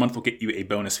 $1 a month will get you a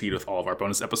bonus feed with all of our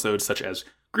bonus episodes, such as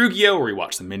Grugio, where we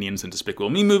watch the Minions and Despicable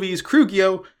Me movies,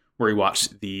 Krugio, where we watch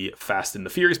the Fast and the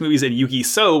Furious movies, and Yuki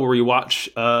So, where we watch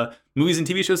movies and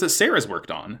TV shows that Sarah's worked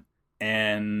on.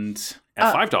 And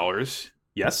at $5,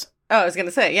 yes? Oh, I was going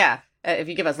to say, yeah. If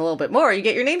you give us a little bit more, you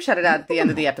get your name shouted out at the end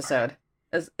of the episode.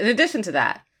 In addition to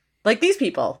that, like these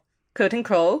people, Colton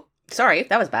Crow, sorry,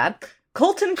 that was bad.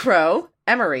 Colton Crow,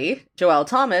 Emery, Joelle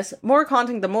Thomas, Morgue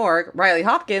Haunting the Morgue, Riley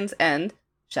Hopkins, and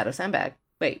Shadow Sandbag.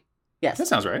 Wait, yes. That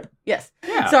sounds right. Yes.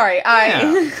 Yeah. Sorry,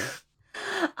 I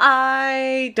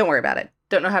don't worry about it.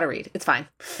 Don't know how to read. It's fine.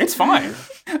 It's fine.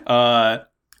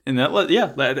 And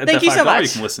that, Thank you so much. You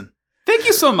can listen. Thank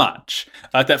you so much.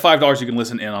 At that $5, you can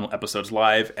listen in on episodes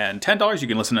live, and $10 you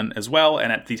can listen in as well.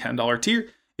 And at the $10 tier,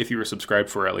 if you were subscribed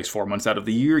for at least 4 months out of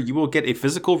the year, you will get a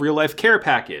physical real-life care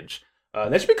package.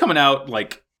 That should be coming out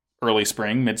like early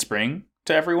spring, mid-spring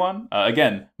to everyone.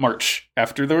 Again, March.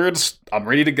 Afterwards, I'm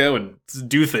ready to go and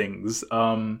do things.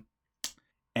 And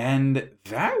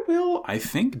that will, I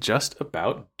think, just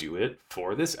about do it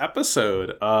for this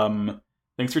episode.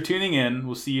 Thanks for tuning in.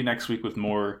 We'll see you next week with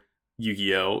more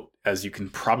Yu-Gi-Oh! As you can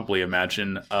probably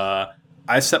imagine.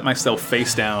 I set myself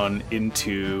face down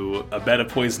into a bed of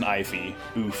poison ivy.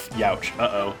 Oof, youch.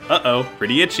 Uh-oh,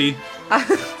 pretty itchy.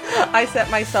 I set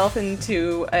myself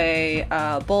into a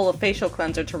bowl of facial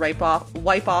cleanser to wipe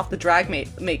off the drag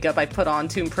makeup I put on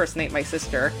to impersonate my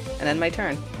sister, and then my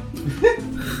turn.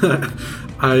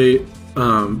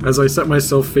 As I set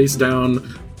myself face down,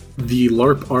 the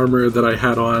LARP armor that I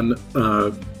had on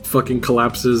fucking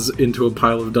collapses into a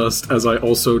pile of dust as I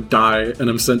also die and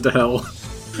am sent to hell.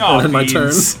 Oh, and then my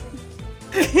turn.